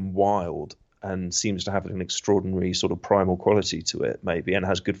rough and wild and seems to have an extraordinary sort of primal quality to it, maybe, and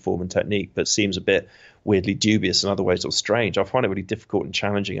has good form and technique, but seems a bit weirdly dubious in other ways or strange. I find it really difficult and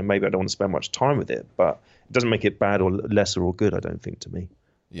challenging, and maybe I don't want to spend much time with it, but it doesn't make it bad or lesser or good, I don't think, to me.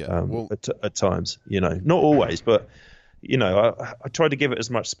 Yeah, at times, you know, not always, but you know, I try to give it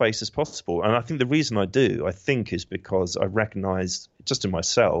as much space as possible. And I think the reason I do, I think, is because I recognize just in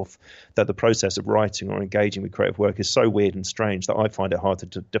myself that the process of writing or engaging with creative work is so weird and strange that I find it hard to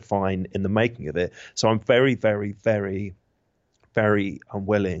define in the making of it. So I'm very, very, very, very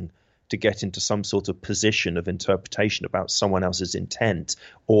unwilling to get into some sort of position of interpretation about someone else's intent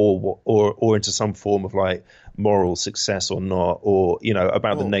or into some form of like moral success or not, or, you know,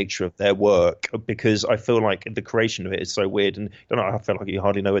 about the nature of their work, because I feel like the creation of it is so weird, and I feel like you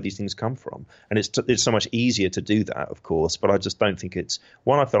hardly know where these things come from. And it's so much easier to do that, of course, but I just don't think it's,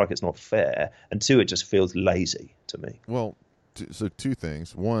 one, I feel like it's not fair, and two, it just feels lazy to me. Well, so two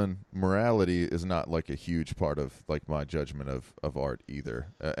things. One, morality is not like a huge part of like my judgment of art either.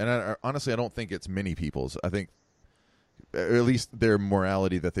 And honestly, I don't think it's many people's. I think at least their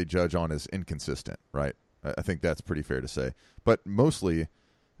morality that they judge on is inconsistent, right? I think that's pretty fair to say. But mostly,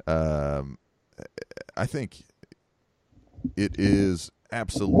 I think it is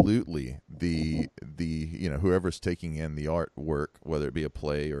absolutely the whoever's taking in the artwork, whether it be a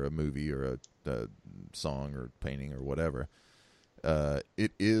play or a movie or a song or painting or whatever,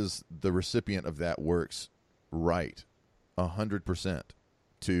 it is the recipient of that work's right 100%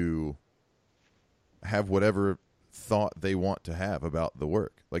 to have whatever thought they want to have about the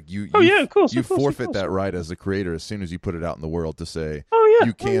work. Like of course, you forfeit that right as a creator as soon as you put it out in the world to say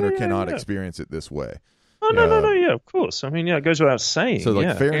you can or cannot experience it this way. No, of course. I mean, it goes without saying. So,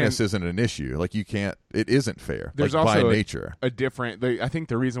 fairness isn't an issue. Like, you can't. It isn't fair. There's also by nature a different. I think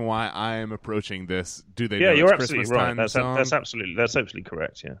the reason why I am approaching this. Do they? Yeah, know you're it's absolutely Christmas right. time That's absolutely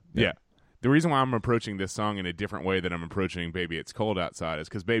correct. Yeah. The reason why I'm approaching this song in a different way than I'm approaching "Baby It's Cold Outside" is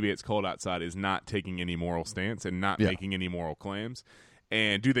because "Baby It's Cold Outside" is not taking any moral stance and not making any moral claims.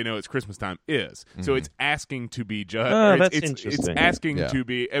 And "Do They Know It's Christmas Time" is. So it's asking to be judged. Oh, that's it's interesting. It's asking to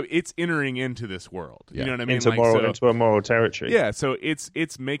be. It's entering into this world. Yeah. You know what I mean? Into a moral territory. Yeah. So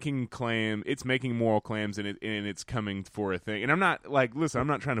it's making claim. It's making moral claims, and it's coming for a thing. And I'm not listen. I'm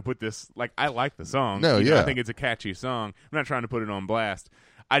not trying to put this I like the song. No, I think it's a catchy song. I'm not trying to put it on blast.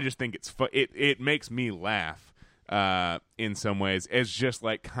 I just think it's it makes me laugh. In some ways, as just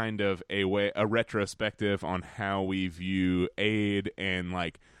kind of a retrospective on how we view aid and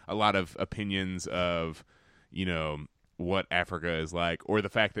a lot of opinions of, what Africa is like, or the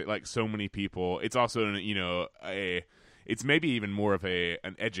fact that so many people. It's also it's maybe even more of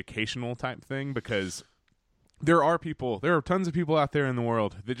an educational type thing, because there are tons of people out there in the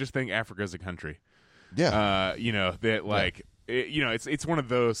world that just think Africa is a country. Yeah. It's one of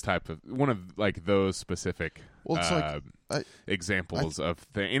those those specific examples of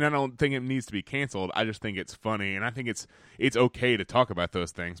things. And I don't think it needs to be canceled. I just think it's funny, and I think it's okay to talk about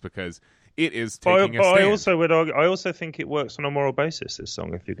those things because it is taking a stand. I also think it works on a moral basis, this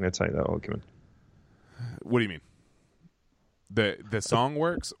song, if you're going to take that argument. What do you mean? The song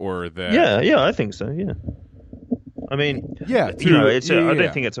works, or the Yeah, I think so. Yeah. I mean, I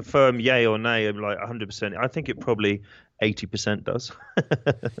don't think it's a firm yay or nay of 100%. I think it probably 80% does.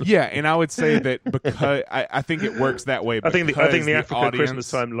 Yeah, and I would say that because I think it works that way. I think the Africa audience... Christmas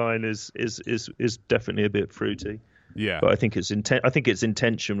time line is definitely a bit fruity. Yeah, but I think its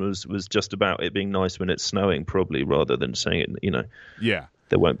intention was just about it being nice when it's snowing, probably, rather than saying it. Yeah.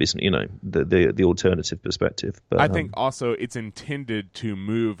 There won't be, the alternative perspective. But I think also it's intended to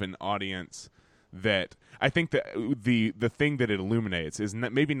move an audience. That I think that the thing that it illuminates is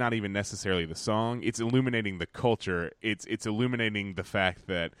maybe not even necessarily the song. It's illuminating the culture. It's illuminating the fact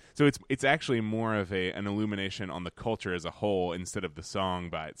that it's actually more of an illumination on the culture as a whole instead of the song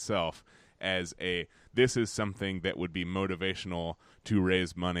by itself. As this is something that would be motivational to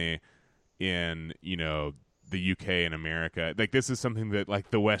raise money in the UK and America. This is something that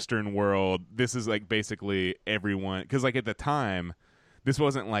the Western world. This is basically everyone, because at the time. This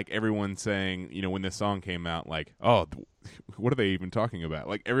wasn't everyone saying, when this song came out, oh, what are they even talking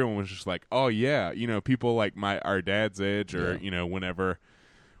about? Everyone was just oh, yeah, people our dad's age or, whenever,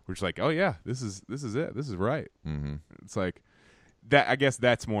 we're just oh, yeah, this is it. This is right. Mm-hmm. It's that. I guess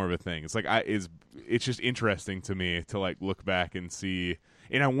that's more of a thing. It's it's just interesting to me to look back and see,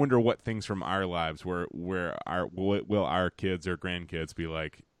 and I wonder what things from our lives will our kids or grandkids be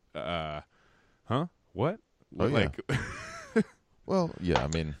huh? What? Oh, yeah. Well, yeah, I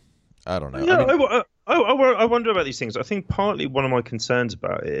mean, I don't know. Yeah, I wonder about these things. I think partly one of my concerns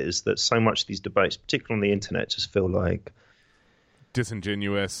about it is that so much of these debates, particularly on the internet, just feel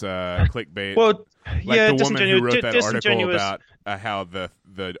disingenuous clickbait. Well, the woman who wrote that article about how the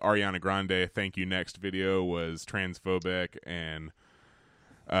Ariana Grande "Thank You Next" video was transphobic, and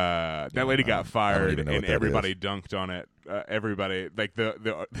that lady got fired, and everybody dunked on it. Everybody,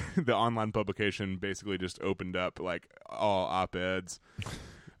 the online publication basically just opened up all op-eds,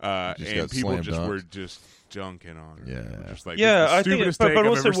 and people just were just junking on her. Yeah, just I think stupidest take I've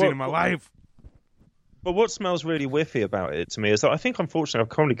ever seen in my life. But what smells really whiffy about it to me is that I think, unfortunately, I've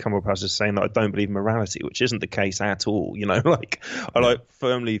commonly come across as saying that I don't believe in morality, which isn't the case at all. I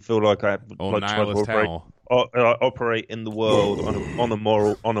firmly feel like I operate in the world on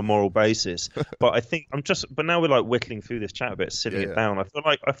a moral basis. But I think but now we're whittling through this chat a bit, sitting it down. I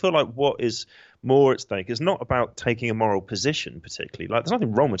feel like what is more at stake is not about taking a moral position particularly. There's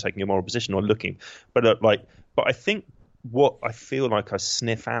nothing wrong with taking a moral position or looking, but I think what I feel like I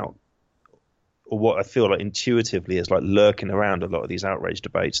sniff out or what I feel like intuitively is like lurking around a lot of these outrage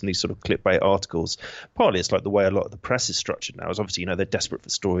debates and these sort of clickbait articles. Partly it's like the way a lot of the press is structured now is obviously, they're desperate for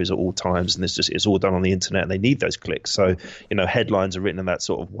stories at all times, and it's all done on the internet and they need those clicks. So, headlines are written in that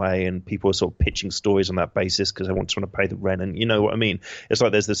sort of way, and people are sort of pitching stories on that basis because they want to pay the rent. And you know what I mean? It's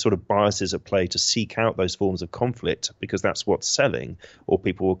like there's this sort of biases at play to seek out those forms of conflict because that's what's selling or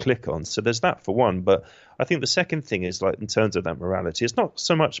people will click on. So there's that for one. But I think the second thing is, like, in terms of that morality, it's not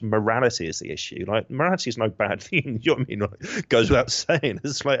so much morality as the issue. Like, morality is no bad thing. You know what I mean? Like, goes without saying.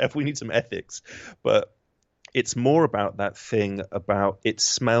 It's like, we need some ethics. But it's more about that thing about it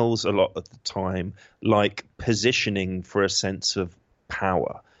smells a lot of the time like positioning for a sense of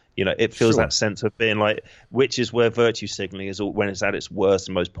power. It feels that sense of being like, which is where virtue signaling is when it's at its worst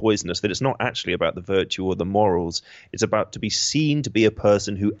and most poisonous, that it's not actually about the virtue or the morals. It's about to be seen to be a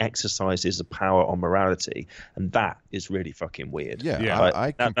person who exercises a power on morality. And that is really fucking weird. Yeah. Like,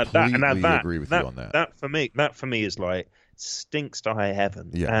 I completely agree with you on that. That for me is like stinks to high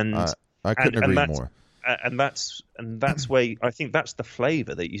heaven. Yeah, and I couldn't agree more. And that's where I think that's the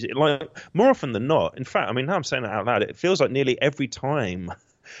flavor that you see. Like, more often than not, in fact, I mean, now I'm saying it out loud, it feels like nearly every time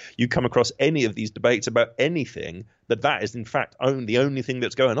you come across any of these debates about anything, that is in fact the only thing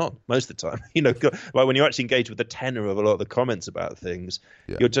that's going on most of the time. Like when you actually engage with the tenor of a lot of the comments about things,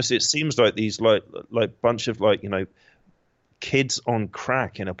 it seems like these like bunch of kids on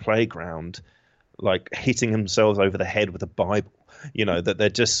crack in a playground, like hitting themselves over the head with a Bible. That they're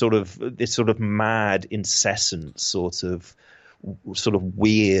just sort of this sort of mad, incessant sort of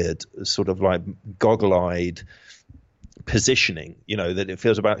weird, sort of like goggle-eyed positioning, that it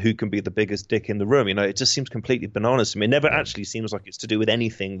feels about who can be the biggest dick in the room. It just seems completely bananas to me. It never actually seems like it's to do with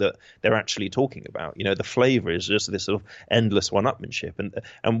anything that they're actually talking about. The flavor is just this sort of endless one-upmanship.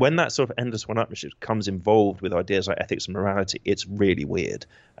 And when that sort of endless one-upmanship comes involved with ideas like ethics and morality, it's really weird.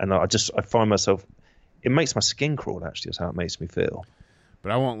 And I find myself, it makes my skin crawl, actually, is how it makes me feel.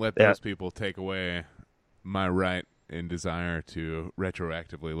 But I won't let those people take away my right and desire to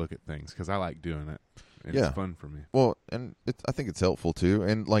retroactively look at things, because I like doing it. It's fun for me. Well, and I think it's helpful too.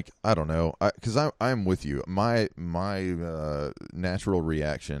 And like, I don't know, because I'm with you. My natural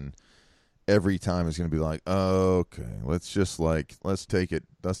reaction every time is going to be like, oh, okay, let's take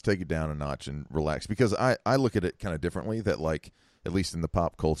it down a notch and relax. Because I look at it kind of differently. That, like, at least in the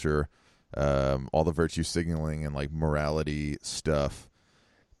pop culture, all the virtue signaling and like morality stuff,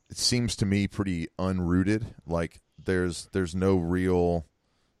 it seems to me pretty unrooted. Like there's no real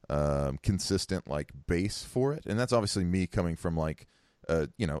consistent like base for it, and that's obviously me coming from like a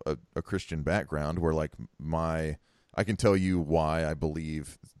Christian background where like I can tell you why I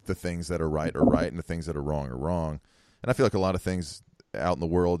believe the things that are right and the things that are wrong. And I feel like a lot of things out in the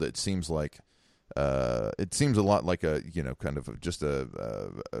world, it seems like it seems a lot like a kind of just a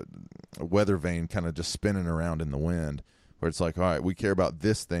weather vane kind of just spinning around in the wind, where it's like, all right, we care about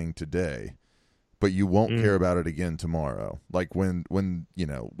this thing today, but you won't care about it again tomorrow. Like when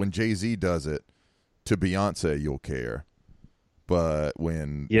Jay-Z does it to Beyonce, you'll care. But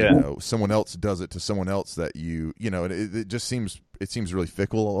when someone else does it to someone else that it just seems really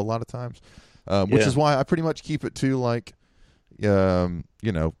fickle a lot of times, which is why I pretty much keep it to like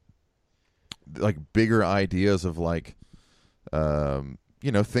like bigger ideas of like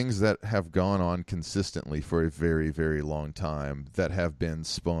things that have gone on consistently for a very, very long time that have been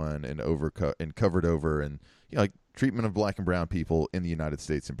spun and covered over, and like treatment of black and brown people in the United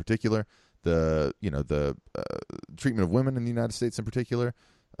States in particular, the treatment of women in the United States in particular,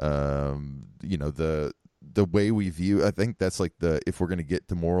 the way we view. I think that's like if we're going to get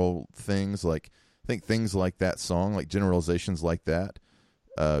to moral things, like I think things like that song, like generalizations like that,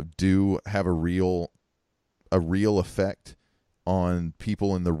 do have a real effect on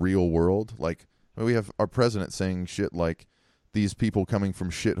people in the real world. Like we have our president saying shit like these people coming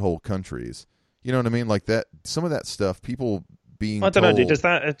from shithole countries. You know what I mean? Like that. Some of that stuff, people being. I don't know. Does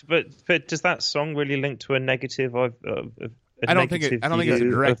that? But does that song really link to a negative? I don't think it's a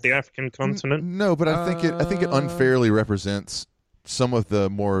direct of the African continent. No, but I think it unfairly represents some of the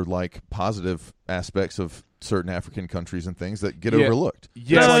more like positive aspects of certain African countries and things that get overlooked.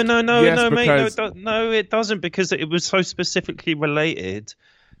 No, mate, it doesn't, because it was so specifically related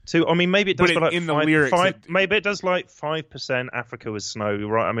to. I mean, maybe it does, like in the lyrics. Maybe it does like 5% Africa was snow,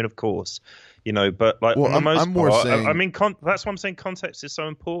 right? I mean, of course, but like for the most part, saying, I mean, that's why I'm saying context is so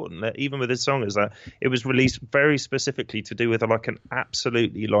important. That even with this song, is that it was released very specifically to do with like an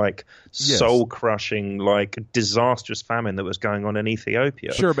absolutely like soul crushing, like disastrous famine that was going on in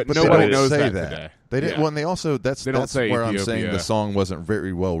Ethiopia. Sure, but nobody knows that today. They didn't. Well, and they also that's where Ethiopia. I'm saying the song wasn't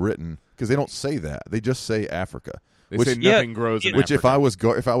very well written, because they don't say that. They just say Africa, They say nothing grows in which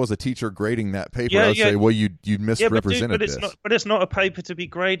Africa. if I was a teacher grading that paper, I'd say, well, you misrepresented but this. But it's not a paper to be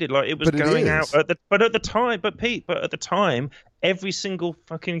graded. Like it was going out at the time, every single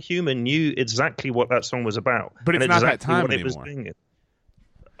fucking human knew exactly what that song was about. But it's and not exactly that time what anymore. It was singing.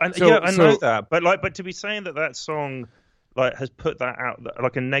 I know that. But to be saying that song has put that out,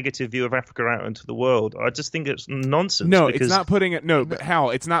 like a negative view of Africa out into the world, I just think it's nonsense. No, because... it's not putting it. No, but Hal,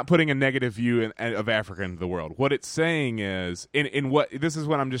 it's not putting a negative view of Africa into the world. What it's saying is, this is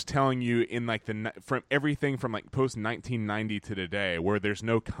what I'm just telling you in like from everything from like post 1990 to today, where there's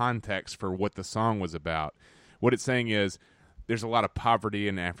no context for what the song was about. What it's saying is, there's a lot of poverty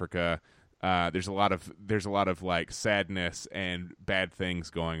in Africa. There's a lot of like sadness and bad things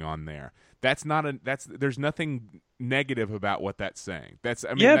going on there. There's nothing negative about what that's saying.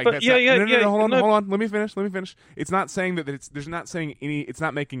 Hold on. Let me finish. It's not saying that it's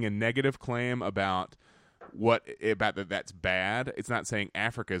not making a negative claim about that's bad. It's not saying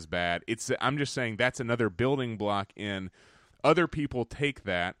Africa's bad. I'm just saying that's another building block in other people take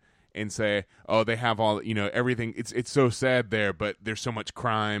that and say, oh, they have all, everything. It's so sad there, but there's so much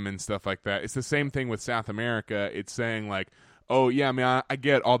crime and stuff like that. It's the same thing with South America. It's saying like, oh yeah, I mean, I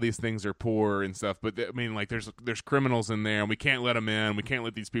get all these things are poor and stuff, but I mean, like, there's criminals in there, and we can't let them in. We can't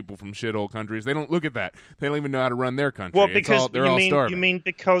let these people from shithole countries. They don't look at that. They don't even know how to run their country. Well, because they're all starving. You mean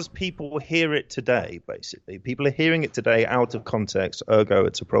because people hear it today? Basically, people are hearing it today out of context. Ergo,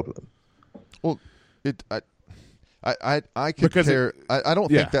 it's a problem. Well, I compare. I don't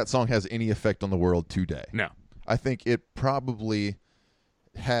think that song has any effect on the world today. No, I think it probably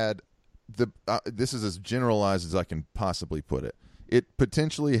had. This is as generalized as I can possibly put it. It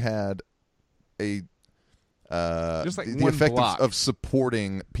potentially had a just like the effect of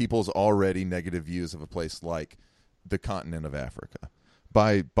supporting people's already negative views of a place like the continent of Africa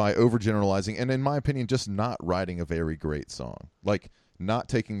by overgeneralizing, and in my opinion, just not writing a very great song, like not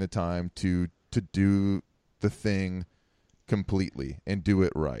taking the time to do the thing completely and do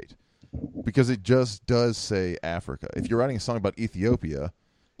it right, because it just does say Africa. If you're writing a song about Ethiopia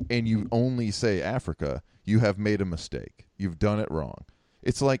and you only say Africa, you have made a mistake. You've done it wrong.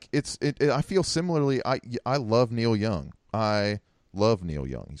 It's like I feel similarly. I love Neil Young. I love Neil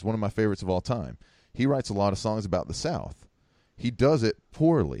Young. He's one of my favorites of all time. He writes a lot of songs about the South. He does it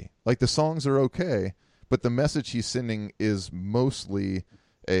poorly. Like, the songs are okay, but the message he's sending is mostly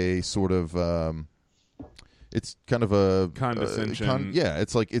a sort of it's kind of a condescension.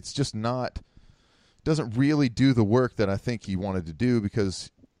 It's like it's just not doesn't really do the work that I think he wanted to do because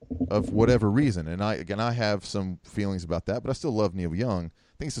of whatever reason. And I have some feelings about that, but I still love Neil Young.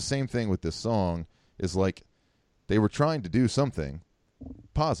 I think it's the same thing with this song, is like they were trying to do something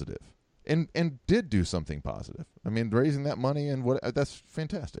positive and did do something positive. I mean, raising that money and that's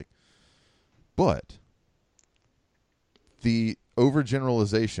fantastic. But the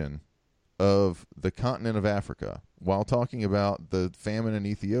overgeneralization of the continent of Africa while talking about the famine in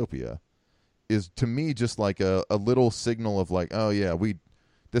Ethiopia is, to me, just like a little signal of like, oh yeah,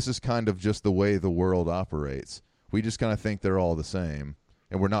 this is kind of just the way the world operates. We just kind of think they're all the same,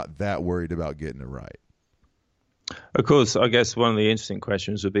 and we're not that worried about getting it right. Of course, I guess one of the interesting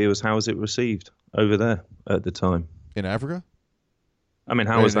questions would be how was it received over there at the time? In Africa? I mean,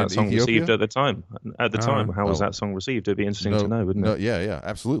 how was that song received at the time? How was that song received? It'd be interesting to know, wouldn't it? Yeah,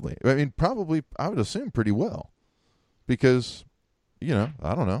 absolutely. I mean, probably, I would assume pretty well, because,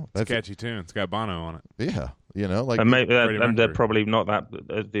 I don't know. It's a catchy tune. It's got Bono on it. Yeah, like, and maybe they're probably not that.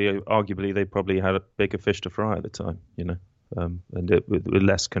 Arguably, they probably had a bigger fish to fry at the time, and we're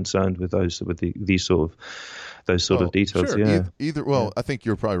less concerned with those sort of details. Sure. Yeah. I think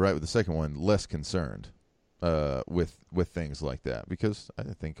you're probably right with the second one. Less concerned with things like that, because I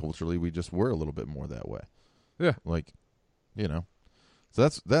think culturally we just were a little bit more that way. Yeah, like, So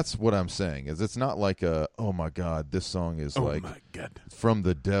that's what I'm saying, is it's not like oh my God, this song is from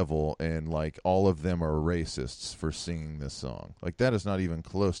the devil and like all of them are racists for singing this song. Like, that is not even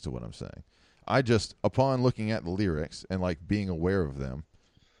close to what I'm saying. I just, upon looking at the lyrics and like being aware of them,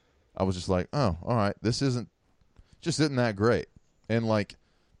 I was just like, oh, all right, this isn't that great. And like,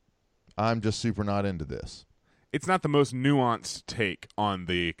 I'm just super not into this. It's not the most nuanced take on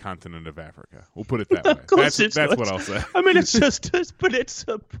the continent of Africa. We'll put it that way. Of course, that's what I'll say. I mean, it's but it's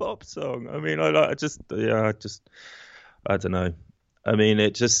a pop song. I mean, I don't know. I mean,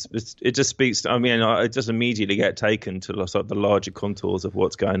 it just speaks. I mean, I just immediately get taken to like the larger contours of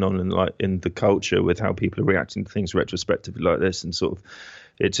what's going on in the culture with how people are reacting to things retrospectively like this, and sort of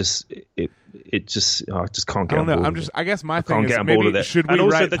I just can't get. I don't know. on board. I guess my thing is maybe should we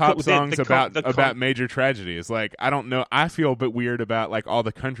write pop songs about major tragedies? Like, I don't know. I feel a bit weird about like all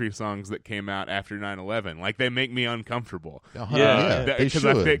the country songs that came out after 9/11. Like, they make me uncomfortable.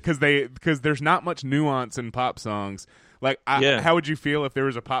 Because there's not much nuance in pop songs. Like, how would you feel if there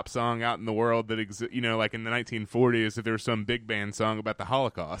was a pop song out in the world that like in the 1940s, if there was some big band song about the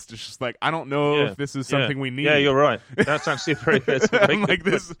Holocaust? It's just like, I don't know if this is something we need. Yeah, you're right. That's actually like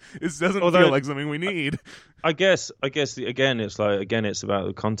this doesn't feel like something we need. I guess again, it's about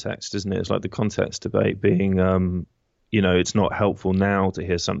the context, isn't it? It's like the context debate being, it's not helpful now to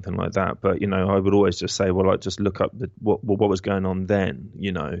hear something like that. But, I would always just say, well, just look up what was going on then,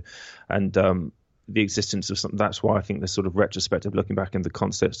 and the existence of something. That's why I think this sort of retrospective looking back in the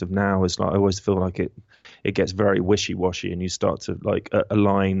context of now is like, I always feel like it gets very wishy-washy, and you start to like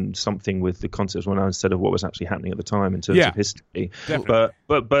align something with the context of now instead of what was actually happening at the time in terms of history. Definitely.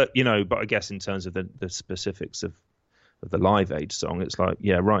 But I guess in terms of the specifics of the Live Aid song, it's like,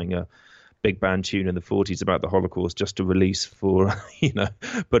 writing a big band tune in the 40s about the Holocaust just to release for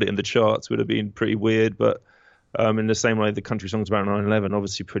put it in the charts would have been pretty weird. But in the same way, the country songs about 9/11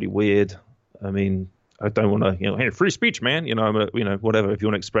 obviously pretty weird. I mean, I don't want to, hey, free speech, man. Whatever. If you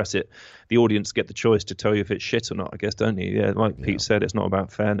want to express it, the audience get the choice to tell you if it's shit or not, I guess, don't you? Yeah, like Pete said, it's not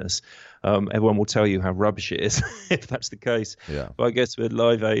about fairness. Everyone will tell you how rubbish it is if that's the case. Yeah. But I guess with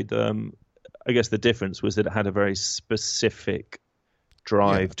Live Aid, I guess the difference was that it had a very specific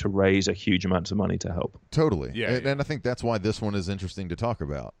drive to raise a huge amount of money to help. Totally. Yeah. And I think that's why this one is interesting to talk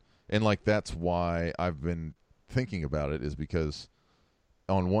about. And like that's why I've been thinking about it, is because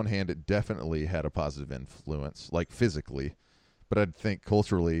on one hand, it definitely had a positive influence, like physically, but I'd think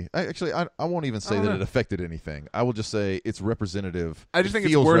culturally. I won't even say that it affected anything. I will just say it's representative. I just think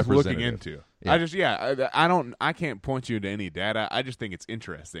it's worth looking into. Yeah. I can't point you to any data. I just think it's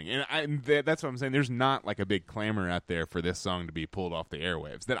interesting, and that's what I'm saying. There's not like a big clamor out there for this song to be pulled off the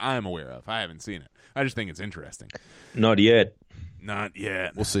airwaves that I'm aware of. I haven't seen it. I just think it's interesting. Not yet.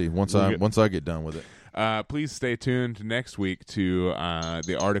 We'll see once I get done with it. Please stay tuned next week to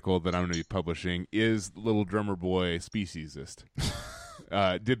the article that I'm going to be publishing. Is Little Drummer Boy speciesist?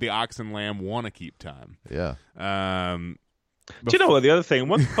 Did the ox and lamb want to keep time? Yeah. Do you know what the other thing?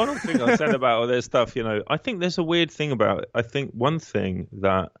 One final thing I said about all this stuff, I think there's a weird thing about it. I think one thing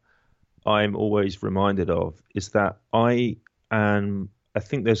that I'm always reminded of is that I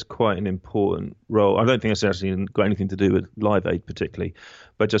think there's quite an important role. I don't think it's actually got anything to do with Live Aid particularly,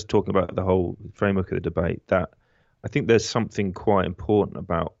 but just talking about the whole framework of the debate, that I think there's something quite important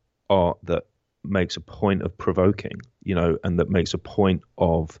about art that makes a point of provoking, and that makes a point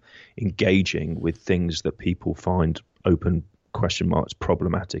of engaging with things that people find open question marks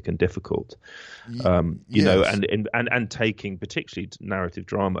problematic and difficult. And taking, particularly narrative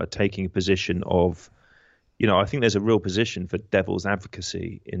drama, taking a position of, I think there's a real position for devil's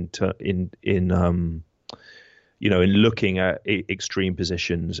advocacy in looking at extreme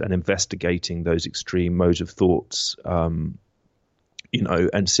positions and investigating those extreme modes of thoughts, and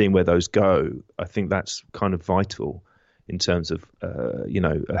seeing where those go. I think that's kind of vital in terms of,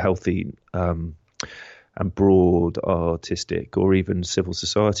 a healthy and broad artistic or even civil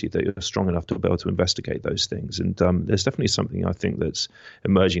society that you're strong enough to be able to investigate those things. And there's definitely something I think that's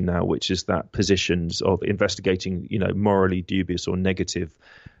emerging now, which is that positions of investigating, morally dubious or negative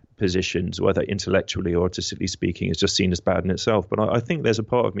positions, whether intellectually or artistically speaking, is just seen as bad in itself. But I think there's a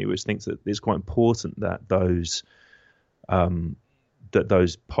part of me which thinks that it's quite important that those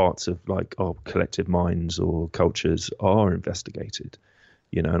parts of like our collective minds or cultures are investigated.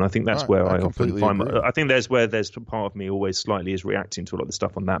 And I think that's where I often find. I think there's part of me always slightly is reacting to a lot of the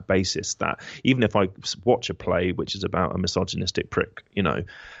stuff on that basis. That even if I watch a play which is about a misogynistic prick, for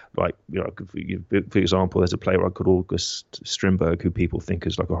example, there's a playwright called August Strindberg who people think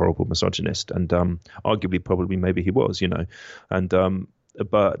is like a horrible misogynist, and arguably, probably, maybe he was,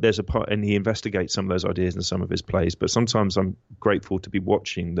 but there's a part, and he investigates some of those ideas in some of his plays. But sometimes I'm grateful to be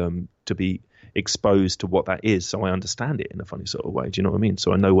watching them, to be exposed to what that is, so I understand it in a funny sort of way. Do you know what I mean?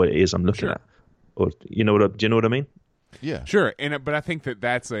 So I know what it is I'm looking at, or do you know what I mean? Yeah, sure. But I think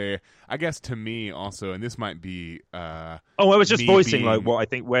that's I guess to me also, and this might be. I was just voicing like what I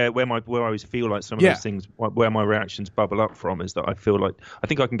think where I always feel like some of those things where my reactions bubble up from is that I feel like I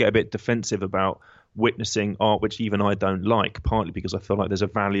think I can get a bit defensive about witnessing art which even I don't like, partly because I feel like there's a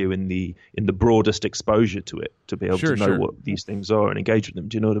value in the broadest exposure to it, to be able to know what these things are and engage with them.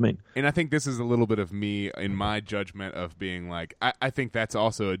 Do you know what I mean? And I think this is a little bit of me in my judgment of being like, I think that's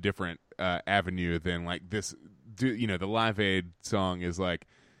also a different avenue than like this. The Live Aid song is like,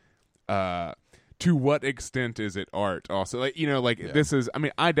 to what extent is it art? Also, like this is. I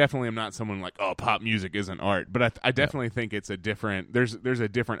mean, I definitely am not someone like, oh, pop music isn't art, but I definitely think it's a different. There's a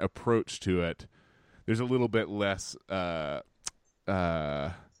different approach to it. There's a little bit less, the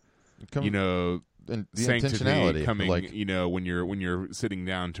sanctity coming, like, when you're sitting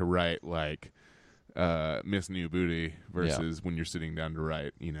down to write like Miss New Booty versus when you're sitting down to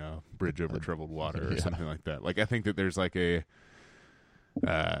write, Bridge Over Troubled Water or something like that. Like, I think that there's like a,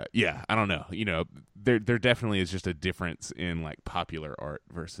 I don't know. There definitely is just a difference in like popular art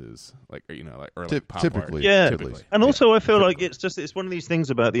versus like or like pop typically, art. Typically. And also I feel like it's one of these things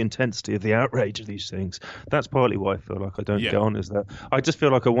about the intensity of the outrage of these things. That's partly why I feel like I don't get on, is that I just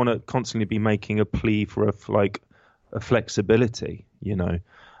feel like I want to constantly be making a plea for a flexibility,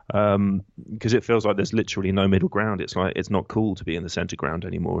 because it feels like there's literally no middle ground. It's like it's not cool to be in the center ground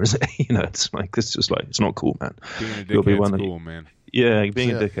anymore, is it? It's like it's just like it's not cool, man. Being a dickhead's cool, man. Yeah,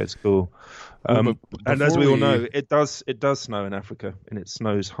 being a dickhead's cool. And as we all know, it does snow in Africa, and it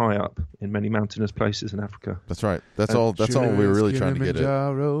snows high up in many mountainous places in Africa. That's right. That's all we were really trying to get at.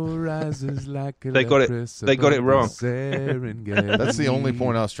 They got it wrong. That's the only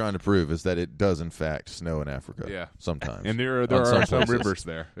point I was trying to prove, is that it does in fact snow in Africa. Yeah, sometimes. And there are some rivers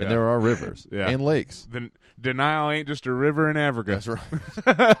there, and there are rivers and lakes. The Nile ain't just a river in Africa. That's right.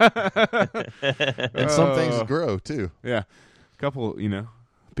 And some things grow too. Yeah, a couple,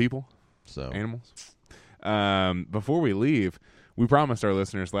 people. So animals. Before we leave, we promised our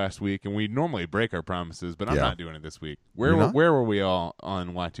listeners last week, and we normally break our promises, but I'm not doing it this week. Where were we all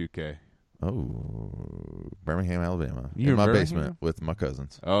on Y2K? Oh, Birmingham, Alabama. In my basement with my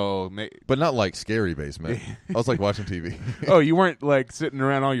cousins. Oh, but not like scary basement. I was like watching TV. Oh, you weren't like sitting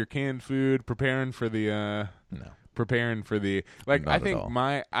around all your canned food preparing for the no. Preparing for the like. Not I think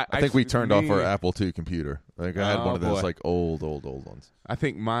I think we turned off our Apple II computer. Like I had one of those like old ones. I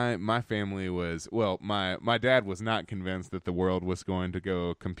think my family was my dad was not convinced that the world was going to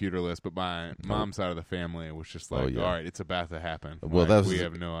go computerless, but my mom's side of the family was just like, all right, it's about to happen. Well, we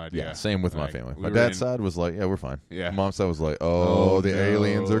have no idea. Yeah, same with my family. My dad's side was like, yeah, we're fine. Yeah. Mom's side was like, the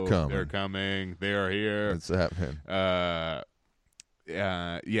aliens are coming. They're coming. They are here. It's happening.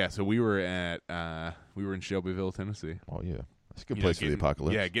 So we were in Shelbyville, Tennessee. Oh yeah, that's a good place for the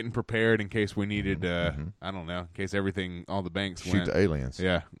apocalypse. Yeah, getting prepared in case we needed. I don't know, in case all the banks shoot the aliens.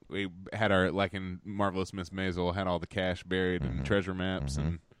 Yeah, we had our, like in Marvelous Miss Maisel, had all the cash buried in treasure maps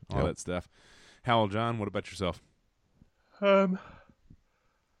and all that stuff. Howell, John, what about yourself? I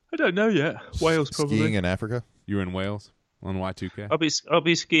don't know yet. Wales, probably. Skiing in Africa. You were in Wales on Y2K. I'll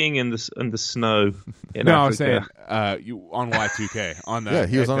be skiing in the snow in no, Africa. I'm saying you on Y2K on the. Yeah,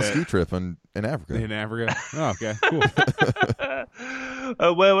 he was on a ski trip in Africa. In Africa. Oh, okay, cool.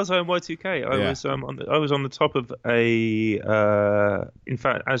 Where was I on Y2K? I was on the top of a. In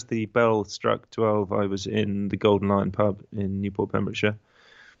fact, as the bell struck 12, I was in the Golden Lion pub in Newport, Pembrokeshire.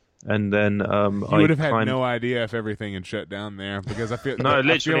 And then you would have had no idea if everything had shut down there, because I feel no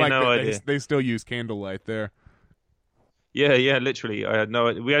idea. They still use candlelight there. Yeah, literally.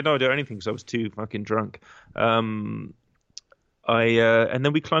 We had no idea anything because I was too fucking drunk. And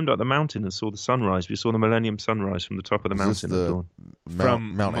then we climbed up the mountain and saw the sunrise. We saw the Millennium Sunrise from the top of the mountain.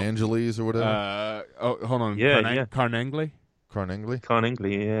 From Mount Angeles or whatever. Hold on. Yeah, Carnengly.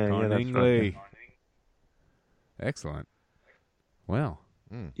 Carnengly. Yeah, that's right. Excellent. Well.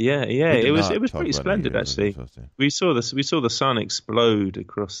 Yeah. It was pretty splendid, actually. We saw the sun explode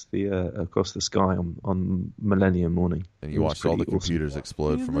across the sky on Millennium morning. And you watched all the computers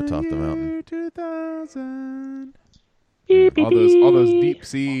explode from atop the mountain. 2000. All those deep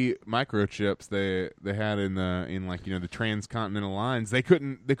sea microchips they had in the transcontinental lines. They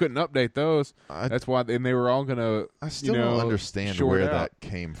couldn't update those. That's why, and they were all gonna. I still don't understand where that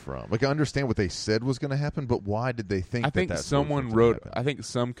came from. Like, I understand what they said was going to happen, but why did they think? I think someone wrote. I think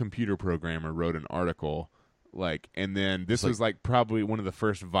some computer programmer wrote an article. And then this was probably one of the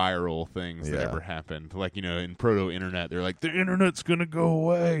first viral things that ever happened. In proto-internet, they're like, the internet's gonna go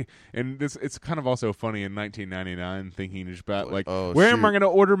away. And it's kind of also funny in 1999 thinking just about where am I gonna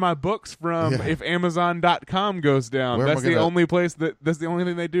order my books from if Amazon.com goes down? That's the only place that's the only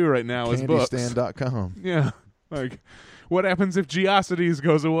thing they do right now is books. Candystand.com. Yeah. What happens if Geocities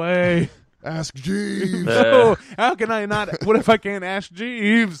goes away? Ask Jeeves. How can I not? What if I can't ask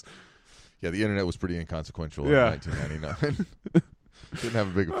Jeeves? Yeah, the internet was pretty inconsequential in 1999. Didn't have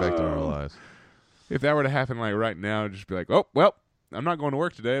a big effect on our lives. If that were to happen like right now, it'd just be like, oh, well, I'm not going to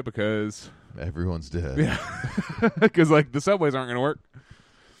work today because everyone's dead. Yeah, because like the subways aren't going to work.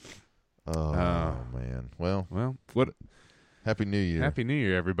 Oh man. Well, what? Happy New Year. Happy New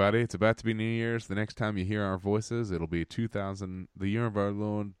Year, everybody. It's about to be New Year's. The next time you hear our voices, it'll be the year of our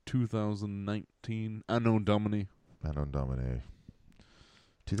Lord, 2019. Anno Domini.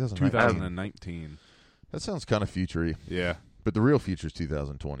 2019. That sounds kind of future-y. Yeah. But the real future is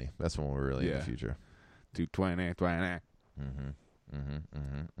 2020. That's when we're really in the future. 2020.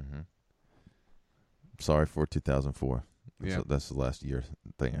 Sorry for 2004. Yeah. That's the last year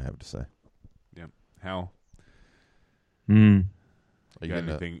thing I have to say. Yeah. Hal? Hmm. You got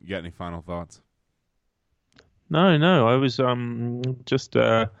anything? You got any final thoughts? No. I was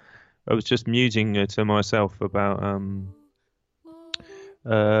just musing to myself about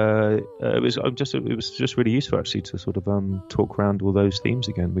it was just really useful actually to sort of talk around all those themes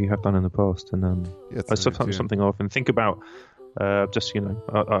again we have done in the past, and something I often think about. Just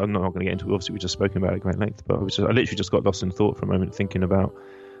I'm not going to get into it. Obviously, we've just spoken about it at great length, but I literally just got lost in thought for a moment, thinking about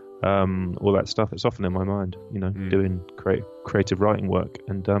all that stuff that's often in my mind. Doing creative writing work,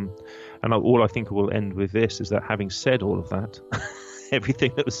 and all I think will end with this is that having said all of that,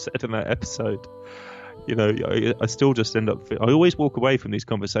 everything that was said in that episode, I still just end up. I always walk away from these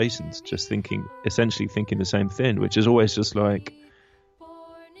conversations just essentially thinking the same thing, which is always just like,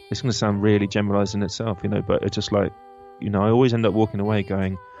 it's going to sound really generalized in itself, but it's just like. I always end up walking away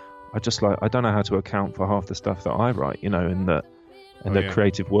going, I don't know how to account for half the stuff that I write, and that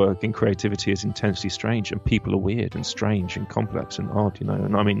creative work and creativity is intensely strange, and people are weird and strange and complex and odd,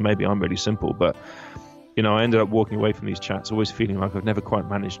 and I mean, maybe I'm really simple, but, I ended up walking away from these chats always feeling like I've never quite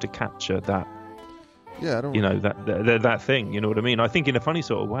managed to capture that, that thing, you know what I mean? I think in a funny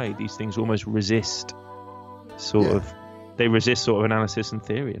sort of way, these things almost resist they resist sort of analysis and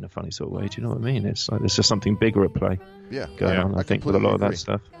theory in a funny sort of way. Do you know what I mean? It's like there's just something bigger at play. Going on. I think with a lot of that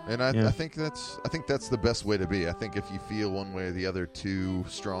stuff. And I think that's the best way to be. I think if you feel one way or the other too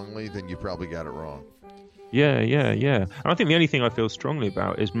strongly, then you probably got it wrong. Yeah. And I think the only thing I feel strongly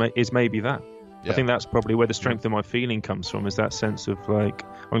about is maybe that. I think that's probably where the strength of my feeling comes from. Is that sense of like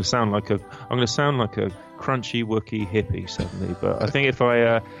I'm going to sound like a crunchy Wookiee hippie suddenly. But I think if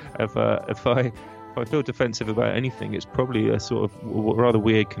I feel defensive about anything, it's probably a sort of rather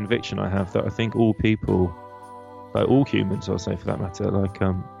weird conviction I have that I think all people, like all humans, I'll say for that matter, like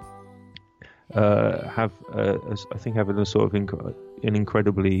have a sort of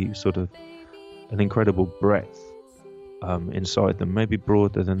an incredible breadth inside them, maybe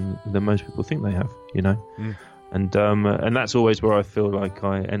broader than most people think they have, and that's always where I feel like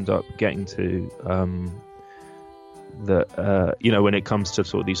I end up getting to. When it comes to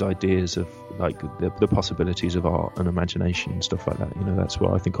sort of these ideas of like the possibilities of art and imagination and stuff like that, that's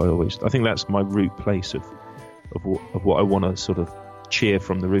what I think that's my root place of what I want to sort of cheer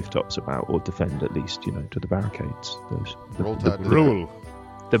from the rooftops about, or defend at least, to the barricades.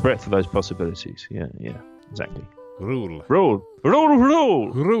 The breadth of those possibilities. Yeah, exactly. Rule. Well,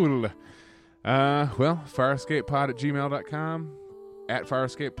 fireescapepod@gmail.com. At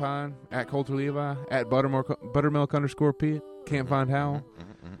FireEscapePod, at Coulter Levi, at Buttermilk_Pete. Can't find how.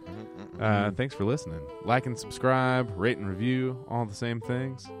 Thanks for listening. Like and subscribe, rate and review, all the same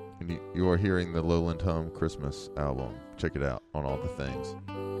things. And you are hearing the Lowland Home Christmas album. Check it out on all the things.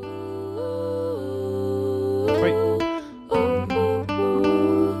 Wait.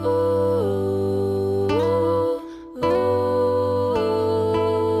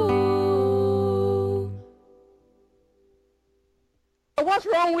 What's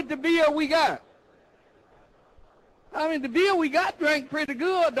wrong with the beer we got? I mean, the beer we got drank pretty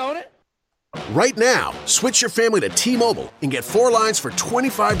good, don't it? Right now, switch your family to T-Mobile and get 4 lines for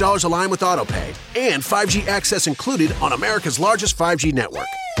 $25 a line with AutoPay and 5G access included on America's largest 5G network.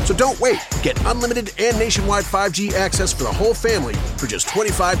 So don't wait. Get unlimited and nationwide 5G access for the whole family for just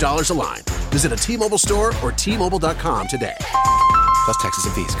 $25 a line. Visit a T-Mobile store or T-Mobile.com today. Plus taxes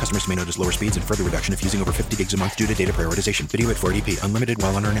and fees. Customers may notice lower speeds and further reduction if using over 50 gigs a month due to data prioritization. Video at 480p. Unlimited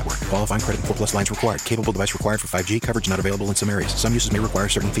while on our network. Qualifying credit and 4+ lines required. Capable device required for 5G. Coverage not available in some areas. Some uses may require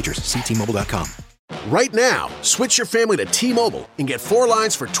certain features. See T-Mobile.com. Right now, switch your family to T-Mobile and get 4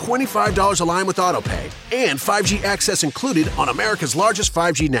 lines for $25 a line with AutoPay and 5G access included on America's largest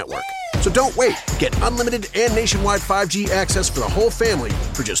 5G network. So don't wait. Get unlimited and nationwide 5G access for the whole family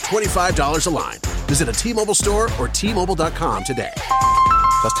for just $25 a line. Visit a T-Mobile store or T-Mobile.com today.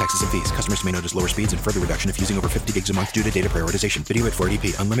 Plus taxes and fees. Customers may notice lower speeds and further reduction if using over 50 gigs a month due to data prioritization. Video at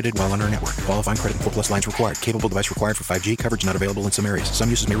 480p. Unlimited while on our network. Qualifying credit and 4+ lines required. Capable device required for 5G. Coverage not available in some areas.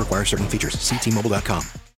 Some uses may require certain features. See T-Mobile.com.